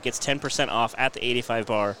area gets 10% off at the 85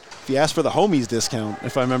 bar. If you ask for the homies discount,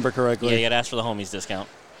 if I remember correctly. Yeah, you got to ask for the homies discount.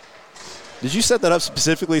 Did you set that up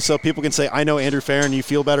specifically so people can say, I know Andrew Farron, you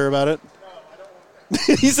feel better about it? No, I don't want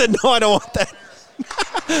that. He said, no, I don't want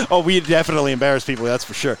that. Oh, we definitely embarrass people, that's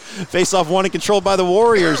for sure. Face-off won and controlled by the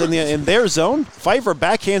Warriors in their zone. Pfeiffer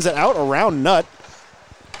backhands it out around Nutt.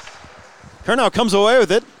 Curnow comes away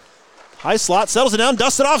with it. High slot, settles it down,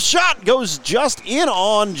 dusts it off, shot goes just in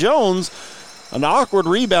on Jones. An awkward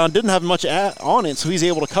rebound, didn't have much on it, so he's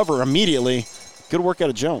able to cover immediately. Good work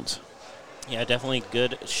out of Jones. Yeah, definitely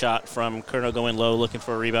good shot from Curnow going low, looking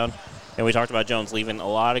for a rebound. And we talked about Jones leaving a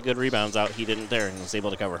lot of good rebounds out. He didn't there and was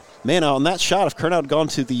able to cover. Man, on that shot, if Curnow had gone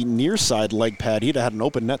to the near side leg pad, he'd have had an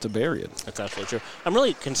open net to bury it. That's absolutely true. I'm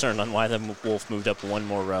really concerned on why the Wolf moved up one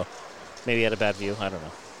more row. Maybe he had a bad view. I don't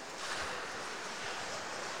know.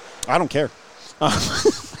 I don't care.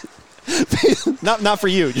 Not for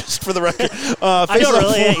you, just for the record. I don't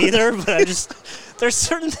really either, but there's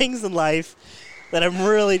certain things in life that I'm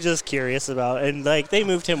really just curious about. And, like, they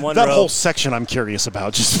moved him one row. That whole section I'm curious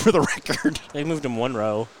about, just for the record. They moved him one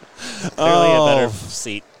row. Clearly a better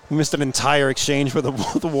seat. We missed an entire exchange where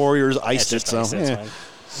the Warriors iced it. So,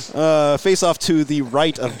 fine. Face off to the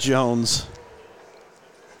right of Jones.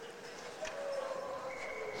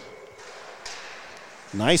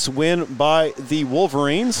 Nice win by the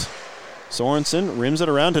Wolverines. Sorensen rims it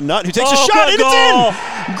around to Nutt, who takes a shot, and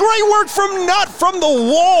it's in! Great work from Nutt from the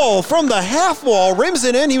wall, from the half wall, rims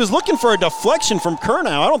it in. He was looking for a deflection from Curnow.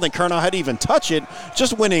 I don't think Curnow had to even touch it.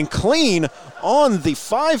 Just went in clean on the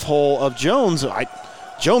 5-hole of Jones.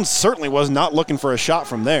 Jones certainly was not looking for a shot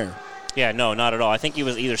from there. Yeah, no, not at all. I think he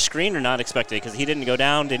was either screened or not expected because he didn't go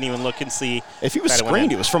down, didn't even look and see. If he was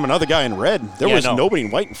screened, it was from another guy in red. There was nobody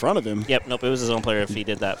in white in front of him. Yep, nope, it was his own player if he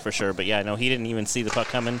did that for sure. But, yeah, no, he didn't even see the puck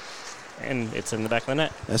coming, and it's in the back of the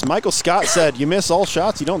net. As Michael Scott said, you miss all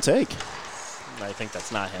shots you don't take. I think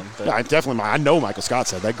that's not him. But. No, I know Michael Scott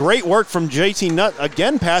said that. Great work from JT Nutt.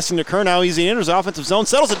 Again, passing to Curnow. Easy enters the offensive zone.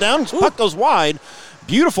 Settles it down. Puck goes wide.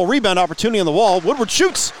 Beautiful rebound opportunity on the wall. Woodward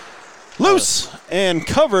shoots. Loose and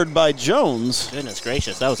covered by Jones. Goodness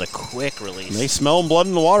gracious, that was a quick release. They smell blood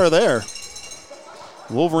in the water there.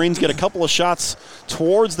 Wolverines get a couple of shots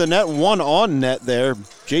towards the net, one on net there.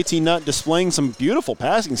 JT Nutt displaying some beautiful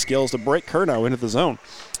passing skills to break Curnow into the zone.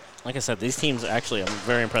 Like I said, these teams actually, I'm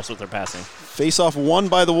very impressed with their passing. Face-off won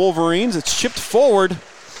by the Wolverines. It's chipped forward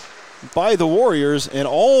by the Warriors and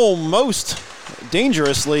almost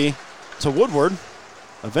dangerously to Woodward.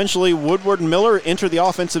 Eventually, Woodward and Miller enter the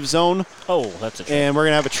offensive zone. Oh, that's a trip. And we're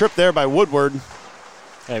going to have a trip there by Woodward.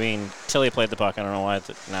 I mean, Tilly played the puck. I don't know why.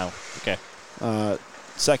 No. Okay.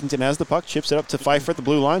 Sexton has the puck, chips it up to Pfeiffer at the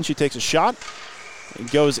blue line. She takes a shot.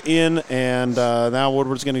 It goes in, and now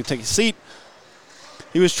Woodward's going to take a seat.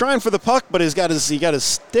 He was trying for the puck, but he got his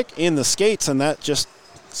stick in the skates, and that just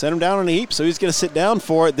sent him down in a heap, so he's going to sit down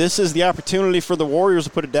for it. This is the opportunity for the Warriors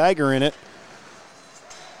to put a dagger in it.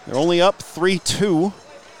 They're only up 3-2.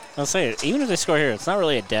 I'll say, even if they score here, it's not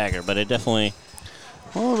really a dagger, but it definitely...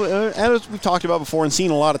 Well, as we've talked about before and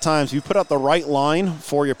seen a lot of times, you put out the right line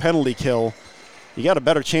for your penalty kill, you got a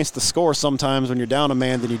better chance to score sometimes when you're down a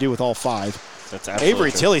man than you do with all five. That's absolutely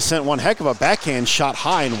Avery true. Tilley sent one heck of a backhand shot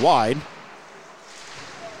high and wide.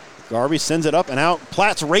 Garvey sends it up and out.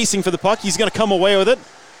 Platt's racing for the puck. He's going to come away with it.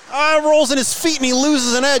 Rolls in his feet and he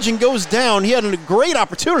loses an edge and goes down. He had a great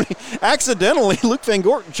opportunity. Accidentally, Luke Van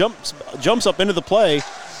Gort jumps up into the play.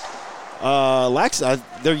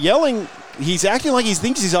 They're yelling. He's acting like he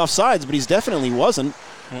thinks he's offsides, but he's definitely wasn't.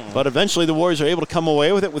 But eventually the Warriors are able to come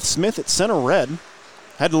away with it with Smith at center red.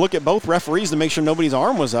 Had to look at both referees to make sure nobody's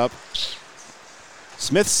arm was up.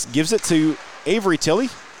 Smith gives it to Avery Tilley.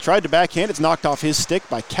 Tried to backhand. It's knocked off his stick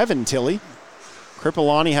by Kevin Tilley.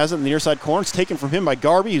 Kripalani has it in the near side corner. It's taken from him by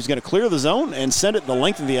Garvey, who's going to clear the zone and send it the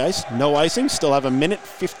length of the ice. No icing. Still have a minute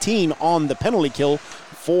 15 on the penalty kill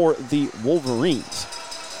for the Wolverines.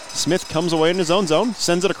 Smith comes away in his own zone,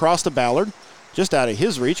 sends it across to Ballard. Just out of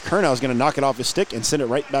his reach. Curnow's going to knock it off his stick and send it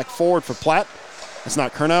right back forward for Platt. That's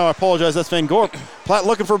not Curnow. I apologize. That's Van Gorp. Platt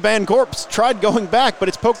looking for Van Gorp. Tried going back, but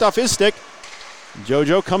it's poked off his stick.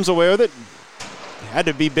 JoJo comes away with it. Had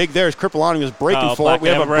to be big there as Kripalani was breaking for it. We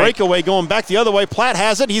have a breakaway going back the other way. Platt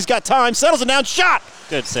has it. He's got time. Settles it down. Shot!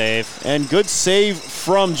 Good save. And good save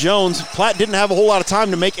from Jones. Platt didn't have a whole lot of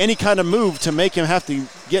time to make any kind of move to make him have to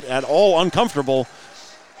get at all uncomfortable.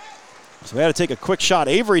 So we had to take a quick shot.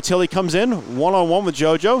 Avery Tilley comes in, one-on-one with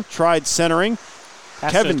JoJo. Tried centering.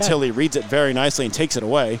 Kevin Tilley reads it very nicely and takes it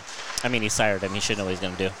away. I mean, he sired him. He should know what he's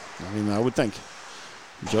going to do. I mean, I would think.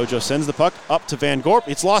 JoJo sends the puck up to Van Gorp.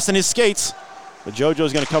 It's lost in his skates, but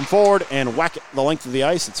JoJo's going to come forward and whack it the length of the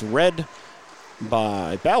ice. It's read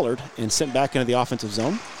by Ballard and sent back into the offensive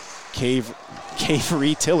zone. Kevin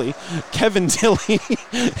Tilley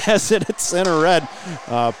has it at center red.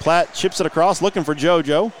 Platt chips it across, looking for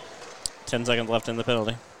JoJo. 10 seconds left in the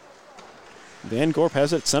penalty. Van Gorp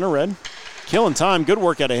has it at center red. Killing time. Good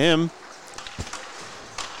work out of him.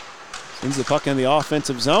 Sends the puck in the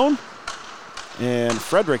offensive zone. And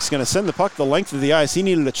Frederick's going to send the puck the length of the ice. He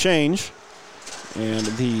needed a change. And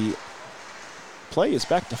the play is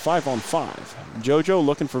back to 5-on-5. JoJo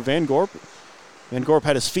looking for Van Gorp. Van Gorp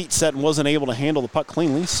had his feet set and wasn't able to handle the puck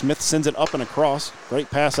cleanly. Smith sends it up and across. Great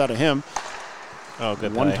pass out of him. Oh,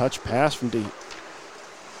 good One play. touch pass from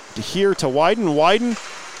DeHeer to Wyden.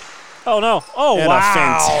 Oh, no. Oh, and wow. a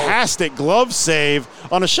fantastic glove save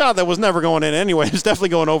on a shot that was never going in anyway. It was definitely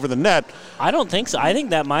going over the net. I don't think so. I think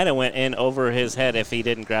that might have went in over his head if he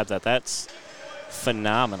didn't grab that. That's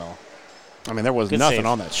phenomenal. I mean, there was Good nothing save.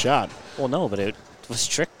 on that shot. Well, no, but it was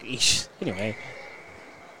tricky. Anyway,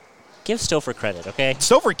 give Stouffer credit, okay?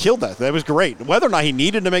 Stouffer killed that. That was great. Whether or not he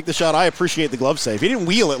needed to make the shot, I appreciate the glove save. He didn't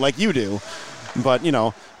wheel it like you do. But,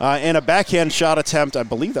 and a backhand shot attempt, I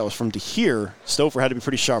believe that was from DeHeer. Stouffer had to be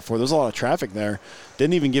pretty sharp for it. There was a lot of traffic there.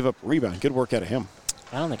 Didn't even give up a rebound. Good work out of him.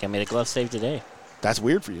 I don't think I made a glove save today. That's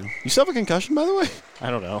weird for you. You still have a concussion, by the way?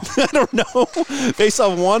 I don't know. I don't know. Face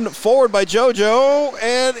off one, forward by JoJo,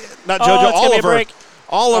 and not JoJo, it's gonna be a Oliver. break.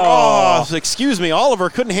 Oliver, excuse me. Oliver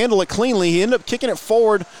couldn't handle it cleanly. He ended up kicking it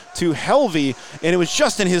forward to Helvey, and it was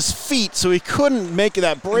just in his feet, so he couldn't make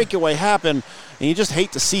that breakaway happen, and you just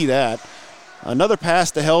hate to see that. Another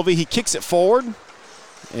pass to Helvey. He kicks it forward,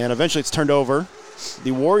 and eventually it's turned over.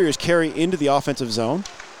 The Warriors carry into the offensive zone.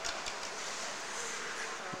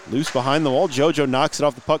 Loose behind the wall. JoJo knocks it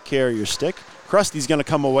off the puck carrier stick. Krusty's going to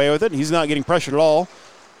come away with it. He's not getting pressured at all.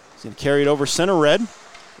 He's going to carry it over center red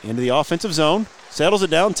into the offensive zone. Settles it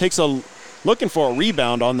down, looking for a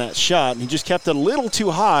rebound on that shot. And he just kept it a little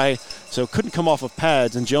too high. so it couldn't come off of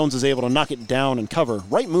pads, and Jones is able to knock it down and cover.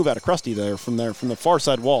 Right move out of Krusty from the far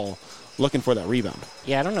side wall, looking for that rebound.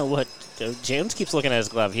 Yeah, I don't know what. Jones keeps looking at his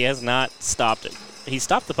glove. He has not stopped it. He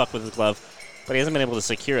stopped the puck with his glove, but he hasn't been able to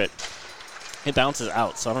secure it. It bounces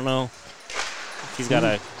out, so I don't know if he's got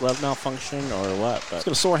a glove malfunction or what. But he's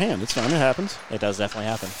got a sore hand. It's fine. It happens. It does definitely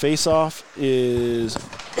happen. Face-off is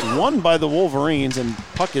won by the Wolverines, and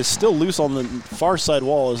puck is still loose on the far side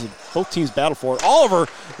wall as both teams battle for it. Oliver,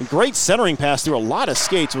 a great centering pass through a lot of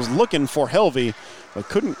skates, was looking for Helvey, but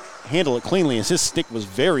couldn't handle it cleanly as his stick was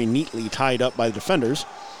very neatly tied up by the defenders.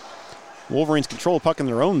 Wolverines control the puck in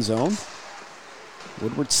their own zone.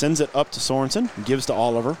 Woodward sends it up to Sorensen, gives to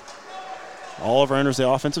Oliver. Oliver enters the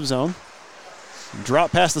offensive zone.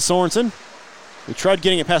 Drop past the Sorensen. We tried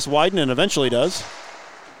getting it past Wyden and eventually does.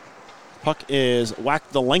 Puck is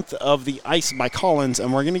whacked the length of the ice by Collins,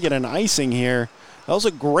 and we're going to get an icing here. That was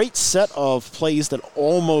a great set of plays that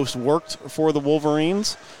almost worked for the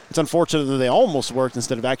Wolverines. It's unfortunate that they almost worked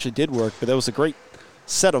instead of actually did work, but that was a great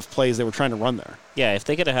set of plays they were trying to run there. Yeah, if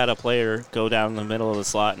they could have had a player go down the middle of the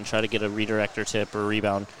slot and try to get a redirect or tip or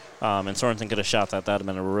rebound, and Sorensen could have shot that, that would have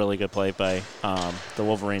been a really good play by the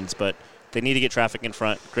Wolverines. But they need to get traffic in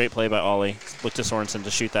front. Great play by Ollie. Look to Sorensen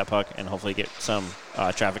to shoot that puck and hopefully get some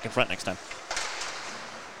traffic in front next time.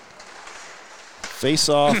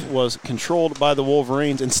 Face-off was controlled by the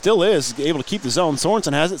Wolverines and still is able to keep the zone.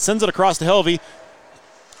 Sorensen has it, sends it across to Helvey.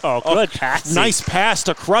 Oh, good pass. Nice pass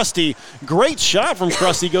to Krusty. Great shot from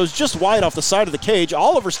Krusty. Goes just wide off the side of the cage.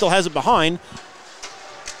 Oliver still has it behind.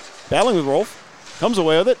 Battling with Rolf. Comes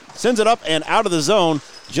away with it. Sends it up and out of the zone.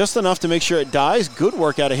 Just enough to make sure it dies. Good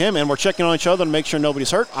work out of him. And we're checking on each other to make sure nobody's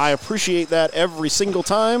hurt. I appreciate that every single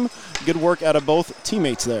time. Good work out of both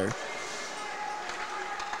teammates there.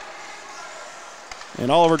 And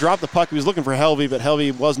Oliver dropped the puck. He was looking for Helvey, but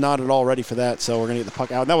Helvey was not at all ready for that. So we're going to get the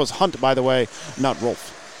puck out. And that was Hunt, by the way, not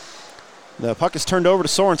Rolf. The puck is turned over to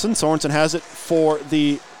Sorensen. Sorensen has it for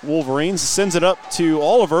the Wolverines. Sends it up to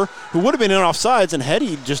Oliver, who would have been in offsides, and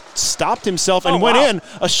Hetty just stopped himself and went in.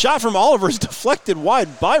 A shot from Oliver is deflected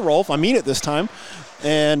wide by Rolf. I mean it this time.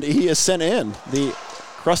 And he is sent in. The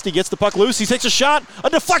Krusty gets the puck loose. He takes a shot. A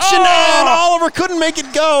deflection, and Oliver couldn't make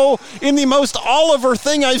it go in the most Oliver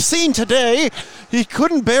thing I've seen today. He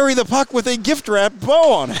couldn't bury the puck with a gift-wrap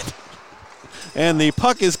bow on it. And the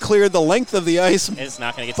puck is cleared the length of the ice. It's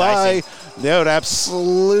not going to get to icing. No,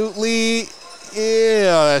 absolutely.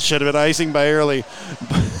 Yeah, that should have been icing by early.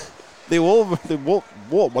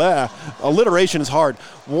 Alliteration is hard.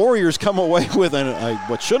 Warriors come away with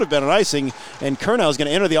what should have been an icing, and Curnow is going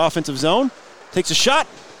to enter the offensive zone. Takes a shot.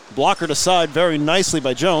 Blockered aside very nicely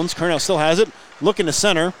by Jones. Curnow still has it. Looking to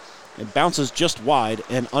center. It bounces just wide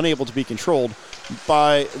and unable to be controlled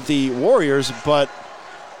by the Warriors, but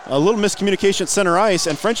a little miscommunication at center ice,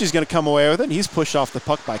 and Frenchie's going to come away with it. He's pushed off the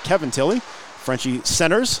puck by Kevin Tilley. Frenchie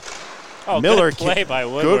centers. Miller, good play by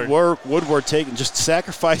Woodward. Good work. Woodward just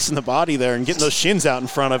sacrificing the body there and getting those shins out in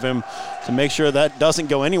front of him to make sure that doesn't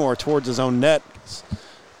go anywhere towards his own net.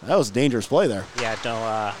 That was a dangerous play there. Yeah,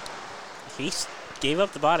 no, he gave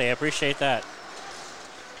up the body. I appreciate that.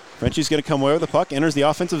 Frenchie's going to come away with the puck, enters the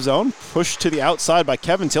offensive zone, pushed to the outside by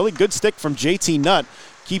Kevin Tilley. Good stick from JT Nutt.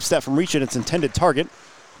 Keeps that from reaching its intended target.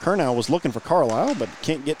 Curnow was looking for Carlisle, but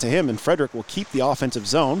can't get to him, and Frederick will keep the offensive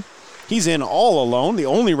zone. He's in all alone, the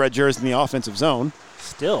only red jersey in the offensive zone.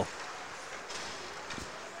 Still.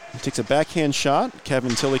 He takes a backhand shot.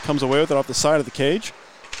 Kevin Tilley comes away with it off the side of the cage.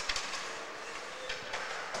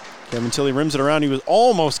 Kevin Tilley rims it around. He was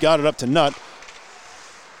almost got it up to Nutt.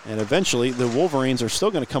 And eventually, the Wolverines are still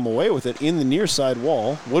going to come away with it in the near side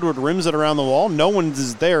wall. Woodward rims it around the wall. No one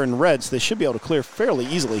is there in red, so they should be able to clear fairly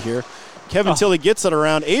easily here. Kevin Tilley gets it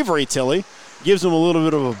around Avery Tilley. Gives him a little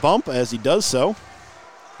bit of a bump as he does so.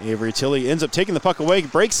 Avery Tilley ends up taking the puck away,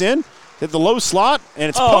 breaks in, hit the low slot, and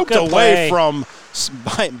it's poked away from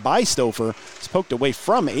by Stouffer. It's poked away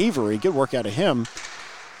from Avery. Good work out of him.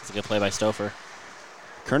 It's a good play by Stouffer.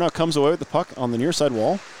 Curnow comes away with the puck on the near side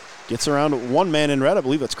wall. Gets around one man in red. I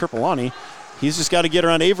believe that's Kripalani. He's just got to get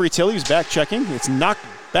around Avery Tilley, who's back checking. It's knocked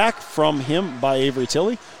back from him by Avery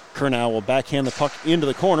Tilley. Curnow will backhand the puck into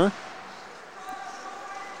the corner.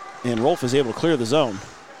 And Rolf is able to clear the zone.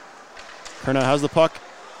 Curnow has the puck,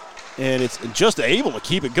 and it's just able to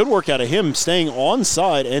keep it. Good work out of him, staying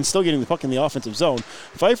onside and still getting the puck in the offensive zone.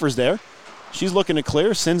 Pfeiffer's there. She's looking to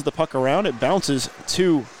clear, sends the puck around. It bounces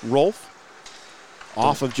to Rolf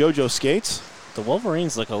off of JoJo's skates. The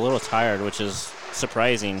Wolverines look a little tired, which is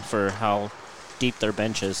surprising for how deep their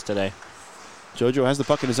bench is today. JoJo has the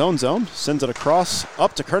puck in his own zone, sends it across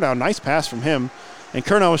up to Curnow. Nice pass from him. And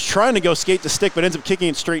Curnow was trying to go skate to stick, but ends up kicking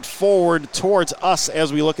it straight forward towards us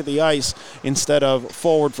as we look at the ice instead of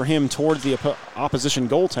forward for him towards the opposition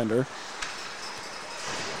goaltender.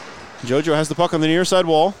 JoJo has the puck on the near side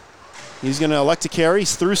wall. He's going to elect to carry.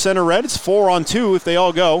 He's through center red. It's 4-on-2 if they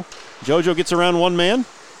all go. JoJo gets around one man.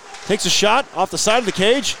 Takes a shot off the side of the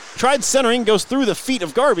cage. Tried centering. Goes through the feet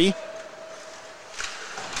of Garby.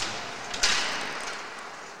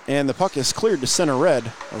 And the puck is cleared to center red.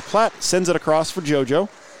 Platt sends it across for JoJo.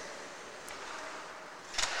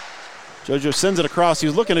 JoJo sends it across. He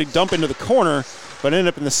was looking to dump into the corner, but ended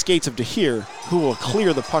up in the skates of DeHeer, who will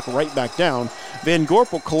clear the puck right back down. Van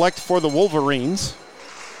Gorp will collect for the Wolverines.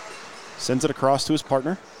 Sends it across to his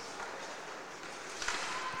partner.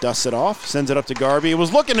 Dusts it off, sends it up to Garby. He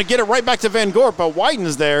was looking to get it right back to Van Gorp, but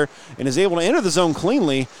Wyden's there and is able to enter the zone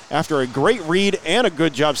cleanly after a great read and a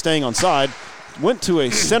good job staying on side. Went to a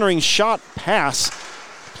centering shot pass.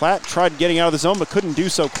 Platt tried getting out of the zone but couldn't do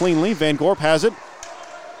so cleanly. Van Gorp has it.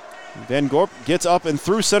 Van Gorp gets up and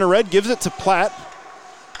through center red, gives it to Platt.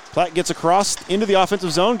 Platt gets across into the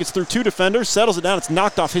offensive zone, gets through two defenders, settles it down. It's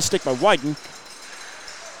knocked off his stick by Wyden.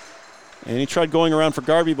 And he tried going around for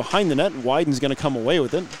Garby behind the net, and Wyden's going to come away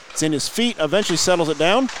with it. It's in his feet, eventually settles it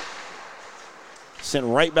down. Sent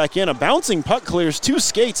right back in. A bouncing puck clears two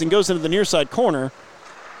skates and goes into the near side corner.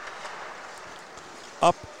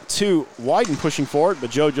 Up to Wyden pushing for it,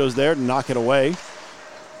 but JoJo's there to knock it away.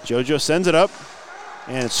 JoJo sends it up,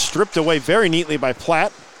 and it's stripped away very neatly by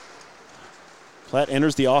Platt. Platt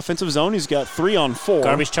enters the offensive zone. He's got 3-on-4.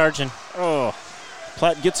 Garby's charging. Oh.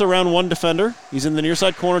 Platt gets around one defender. He's in the near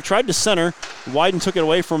side corner, tried to center. Wyden took it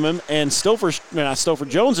away from him, and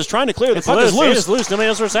Jones is trying to clear. The puck is loose. It is loose. Nobody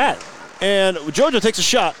knows where it's at. And JoJo takes a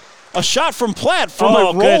shot. A shot from Platt from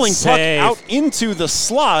a rolling puck out into the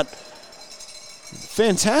slot.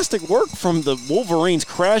 Fantastic work from the Wolverines,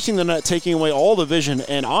 crashing the net, taking away all the vision,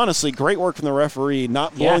 and honestly, great work from the referee,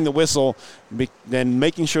 not blowing the whistle and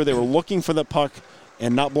making sure they were looking for the puck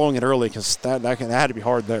and not blowing it early, because that had to be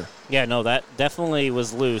hard there. Yeah, no, that definitely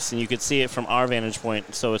was loose, and you could see it from our vantage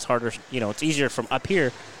point, so it's harder, it's easier from up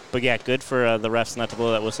here. But yeah, good for the refs not to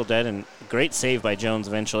blow that whistle dead, and great save by Jones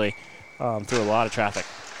eventually through a lot of traffic.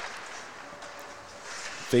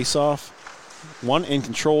 Face-off, won and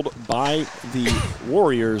controlled by the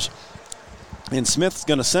Warriors. And Smith's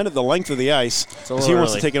going to send it the length of the ice because he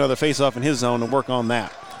wants to take another face-off in his zone and work on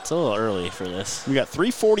that. It's a little early for this. We got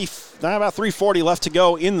about 3:40 left to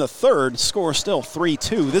go in the third. Score still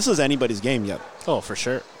 3-2. This is anybody's game yet. Oh, for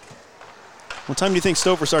sure. What time do you think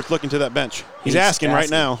Stouffer starts looking to that bench? He's asking right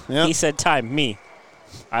now. Yeah. He said, time me.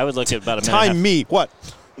 I would look at about a minute. Time me. What?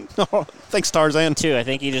 Thanks, Tarzan. 2. I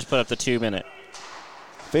think he just put up the 2-minute.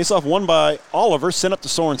 Face-off won by Oliver, sent up to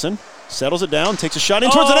Sorensen. Settles it down, takes a shot in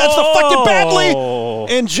towards the net. It's deflected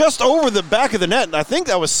badly. And just over the back of the net. I think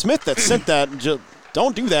that was Smith that sent that.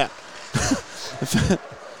 Don't do that.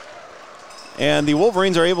 And the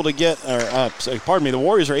Wolverines are able to get, the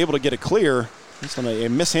Warriors are able to get it clear. Just on a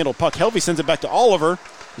mishandled puck. Helvey sends it back to Oliver.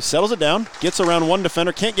 He settles it down, gets around one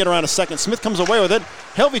defender, can't get around a second. Smith comes away with it.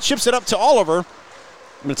 Helvey chips it up to Oliver.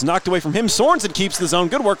 And it's knocked away from him. Sorensen keeps the zone.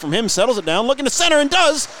 Good work from him. Settles it down, looking to center, and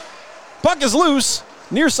does. Puck is loose.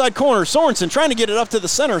 Near side corner. Sorensen trying to get it up to the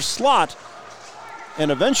center slot.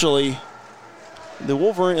 And eventually, the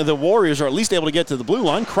Warriors are at least able to get to the blue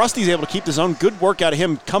line. Krusty's able to keep the zone. Good work out of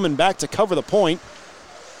him coming back to cover the point.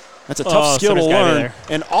 That's a tough skill to learn.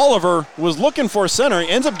 And Oliver was looking for a center. He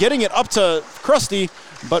ends up getting it up to Krusty,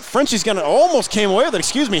 but Frenchie's almost came away with it.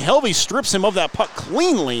 Helvey strips him of that puck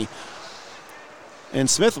cleanly. And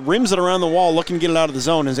Smith rims it around the wall, looking to get it out of the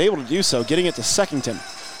zone, and is able to do so, getting it to Seckington.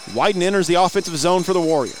 Wyden enters the offensive zone for the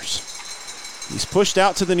Warriors. He's pushed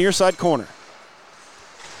out to the near side corner.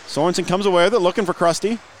 Sorensen comes away with it, looking for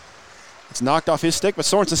Krusty. It's knocked off his stick, but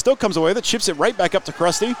Sorensen still comes away with it, chips it right back up to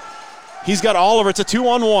Krusty. He's got Oliver. It's a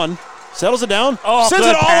 2-on-1. Settles it down. Sends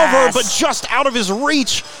it Oliver, but just out of his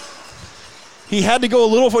reach. He had to go a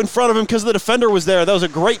little in front of him because the defender was there. That was a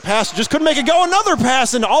great pass. Just couldn't make it go. Another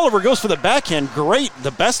pass, and Oliver goes for the backhand. Great.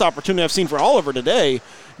 The best opportunity I've seen for Oliver today.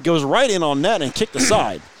 Goes right in on net and kicked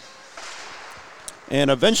aside. And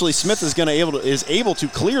eventually Smith is able to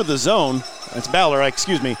clear the zone. It's Ballard,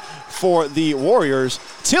 for the Warriors.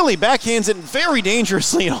 Tilly backhands it very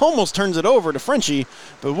dangerously and almost turns it over to Frenchie,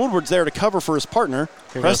 but Woodward's there to cover for his partner.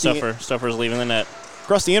 Here goes Stouffer. Stouffer's leaving the net.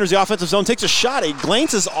 Krusty enters the offensive zone, takes a shot. It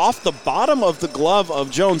glances off the bottom of the glove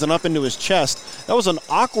of Jones and up into his chest. That was an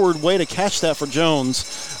awkward way to catch that for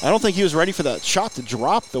Jones. I don't think he was ready for that shot to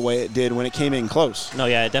drop the way it did when it came in close. No,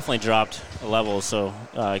 yeah, it definitely dropped a level, so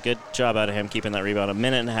good job out of him keeping that rebound. A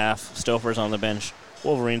minute and a half. Stouffer's on the bench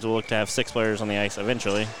Wolverines will look to have 6 players on the ice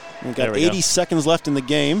eventually. We've got 80 seconds left in the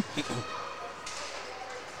game.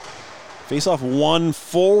 Face-off won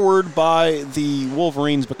forward by the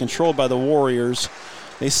Wolverines, but controlled by the Warriors.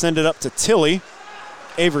 They send it up to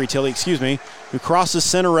Avery Tilley, who crosses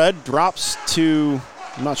center red, drops to,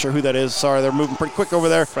 I'm not sure who that is. Sorry, they're moving pretty quick over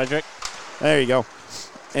there. Frederick. There you go.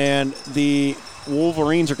 And the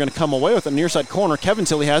Wolverines are going to come away with a near side corner. Kevin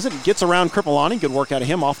Tilley has it. Gets around Kripalani. Good work out of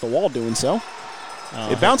him off the wall doing so.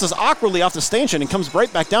 It bounces awkwardly off the stanchion and comes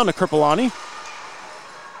right back down to Kripalani.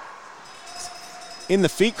 In the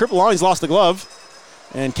feet, Kripalani's lost the glove,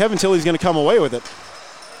 and Kevin Tilley's going to come away with it.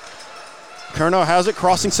 Curnow has it,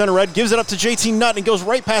 crossing center red, gives it up to JT Nutt, and goes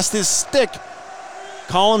right past his stick.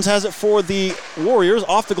 Collins has it for the Warriors,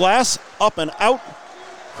 off the glass, up and out.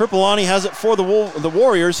 Kripalani has it for the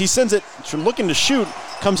Warriors. He sends it, looking to shoot,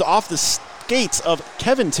 comes off the skates of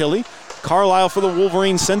Kevin Tilley. Carlisle for the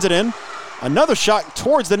Wolverines sends it in. Another shot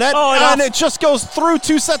towards the net, and it just goes through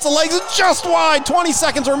 2 sets of legs, just wide, 20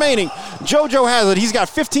 seconds remaining. JoJo has it. He's got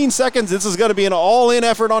 15 seconds. This is going to be an all-in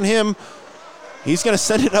effort on him. He's going to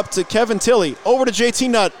send it up to Kevin Tilley, over to JT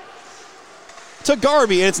Nutt, to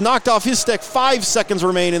Garby, and it's knocked off his stick. 5 seconds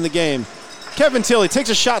remain in the game. Kevin Tilley takes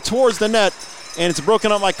a shot towards the net, and it's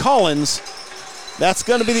broken up by Collins. That's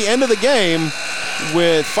going to be the end of the game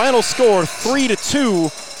with final score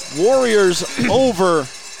 3-2. Warriors over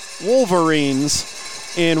Wolverines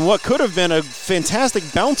in what could have been a fantastic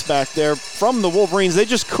bounce back there from the Wolverines. They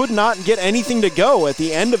just could not get anything to go at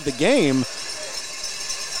the end of the game.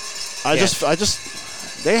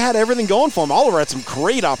 They had everything going for them. Oliver had some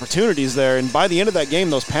great opportunities there, and by the end of that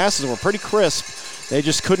game, those passes were pretty crisp. They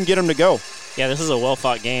just couldn't get them to go. Yeah, this is a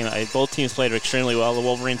well-fought game. Both teams played extremely well. The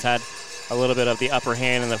Wolverines had a little bit of the upper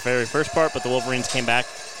hand in the very first part, but the Wolverines came back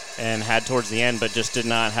and had towards the end, but just did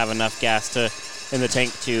not have enough gas in the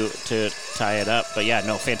tank to tie it up. But yeah,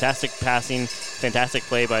 no, fantastic passing, fantastic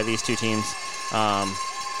play by these two teams.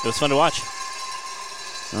 It was fun to watch.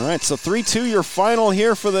 All right, so 3-2 your final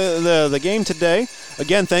here for the game today.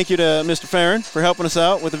 Again, thank you to Mr. Farron for helping us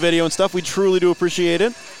out with the video and stuff. We truly do appreciate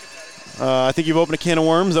it. I think you've opened a can of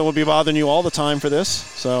worms that will be bothering you all the time for this,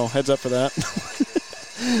 so heads up for that.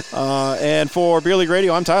 And for Beer League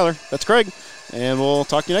Radio, I'm Tyler. That's Craig, and we'll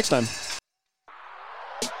talk to you next time.